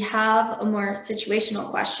 We have a more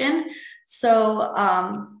situational question. So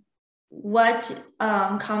what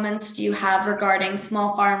comments do you have regarding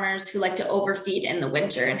small farmers who like to overfeed in the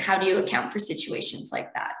winter, and how do you account for situations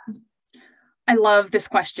like that? I love this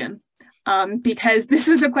question. Because this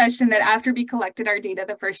was a question that after we collected our data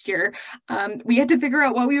the first year, we had to figure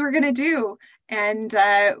out what we were going to do. And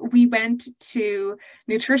we went to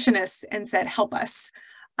nutritionists and said, help us.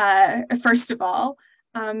 First of all,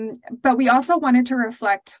 but we also wanted to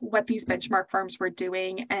reflect what these benchmark farms were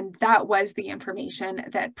doing, and that was the information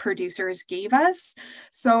that producers gave us.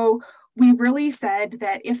 So we really said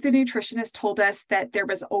that if the nutritionist told us that there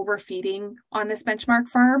was overfeeding on this benchmark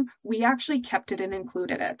farm, we actually kept it and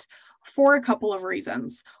included it for a couple of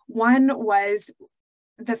reasons. One was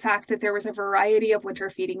the fact that there was a variety of winter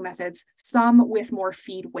feeding methods, some with more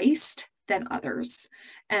feed waste than others.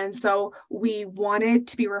 And so we wanted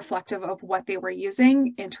to be reflective of what they were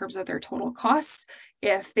using in terms of their total costs.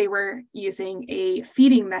 If they were using a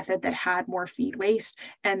feeding method that had more feed waste,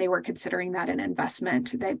 and they were considering that an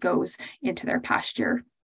investment that goes into their pasture.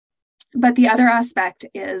 But the other aspect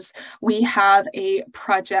is we have a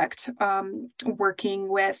project working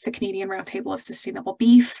with the Canadian Roundtable of Sustainable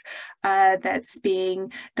Beef that's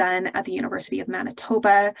being done at the University of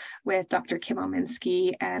Manitoba with Dr. Kim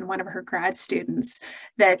Ominski and one of her grad students,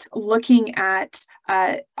 that's looking at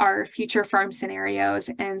our future farm scenarios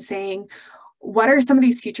and saying, what are some of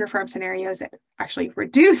these future farm scenarios that actually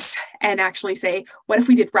reduce and actually say, what if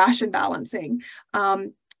we did ration balancing?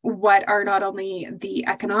 What are not only the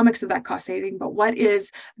economics of that cost saving, but what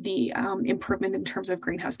is the improvement in terms of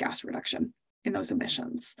greenhouse gas reduction in those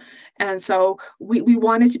emissions? And so we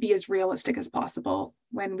wanted to be as realistic as possible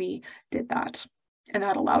when we did that. And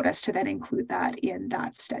that allowed us to then include that in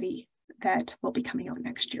that study that will be coming out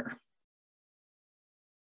next year.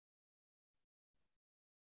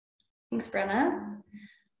 Thanks, Brenna.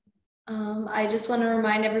 I just want to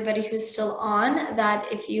remind everybody who's still on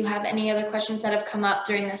that if you have any other questions that have come up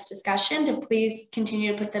during this discussion, to please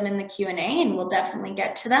continue to put them in the Q&A and we'll definitely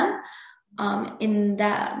get to them. In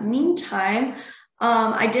the meantime,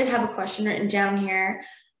 I did have a question written down here.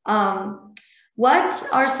 What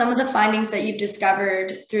are some of the findings that you've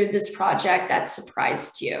discovered through this project that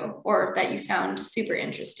surprised you or that you found super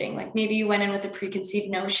interesting? Like maybe you went in with a preconceived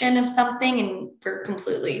notion of something and were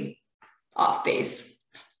completely off base.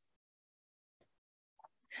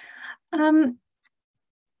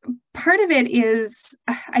 Part of it is,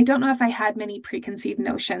 I don't know if I had many preconceived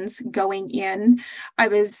notions going in. I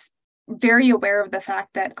was very aware of the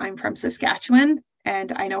fact that I'm from Saskatchewan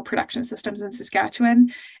and I know production systems in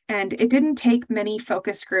Saskatchewan. And it didn't take many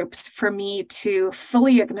focus groups for me to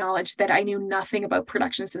fully acknowledge that I knew nothing about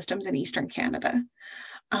production systems in Eastern Canada.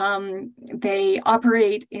 They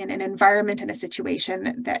operate in an environment and a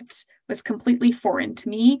situation that was completely foreign to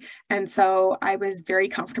me. And so I was very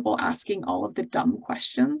comfortable asking all of the dumb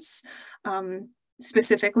questions,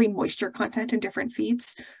 specifically moisture content in different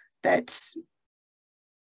feeds that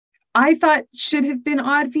I thought should have been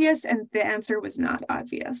obvious, and the answer was not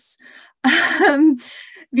obvious.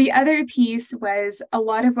 The other piece was a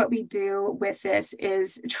lot of what we do with this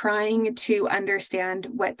is trying to understand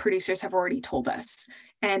what producers have already told us.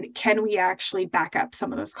 And can we actually back up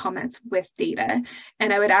some of those comments with data?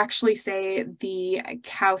 And I would actually say the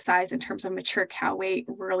cow size in terms of mature cow weight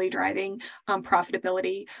really driving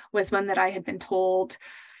profitability was one that I had been told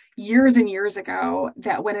years and years ago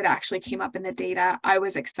that when it actually came up in the data, I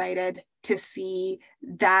was excited to see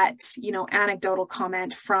that, anecdotal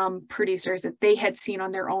comment from producers that they had seen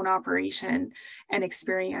on their own operation and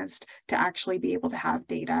experienced to actually be able to have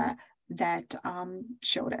data that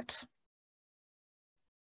showed it.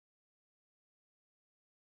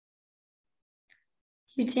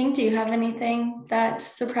 Huiting, do you have anything that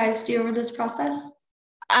surprised you over this process?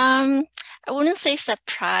 I wouldn't say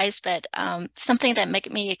surprised, but something that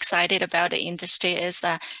made me excited about the industry is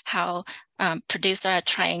how producers are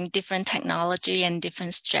trying different technology and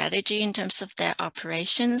different strategy in terms of their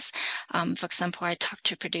operations. For example, I talked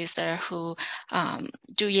to a producer who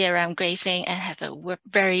do year-round grazing and have a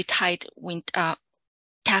very tight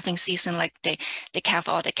calving season, like they calve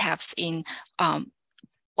all the calves in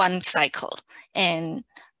one cycle, and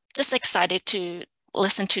just excited to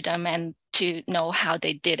listen to them and to know how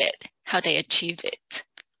they did it, how they achieved it.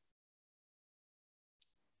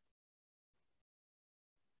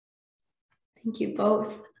 Thank you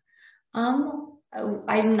both.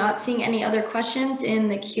 I'm not seeing any other questions in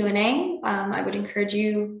the Q&A. I would encourage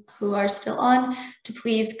you who are still on to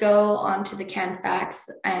please go onto the Canfax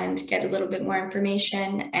and get a little bit more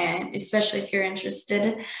information, and especially if you're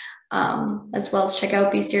interested, as well as check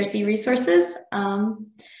out BCRC resources.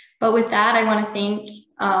 But with that, I want to thank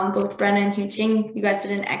both Brenna and Huiting. You guys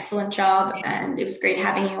did an excellent job, and it was great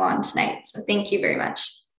having you on tonight. So thank you very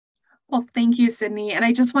much. Well, thank you, Sydney. And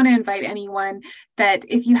I just want to invite anyone that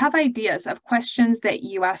if you have ideas of questions that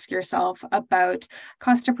you ask yourself about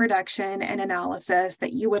cost of production and analysis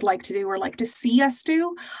that you would like to do or like to see us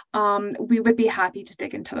do, we would be happy to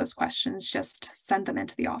dig into those questions. Just send them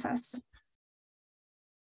into the office.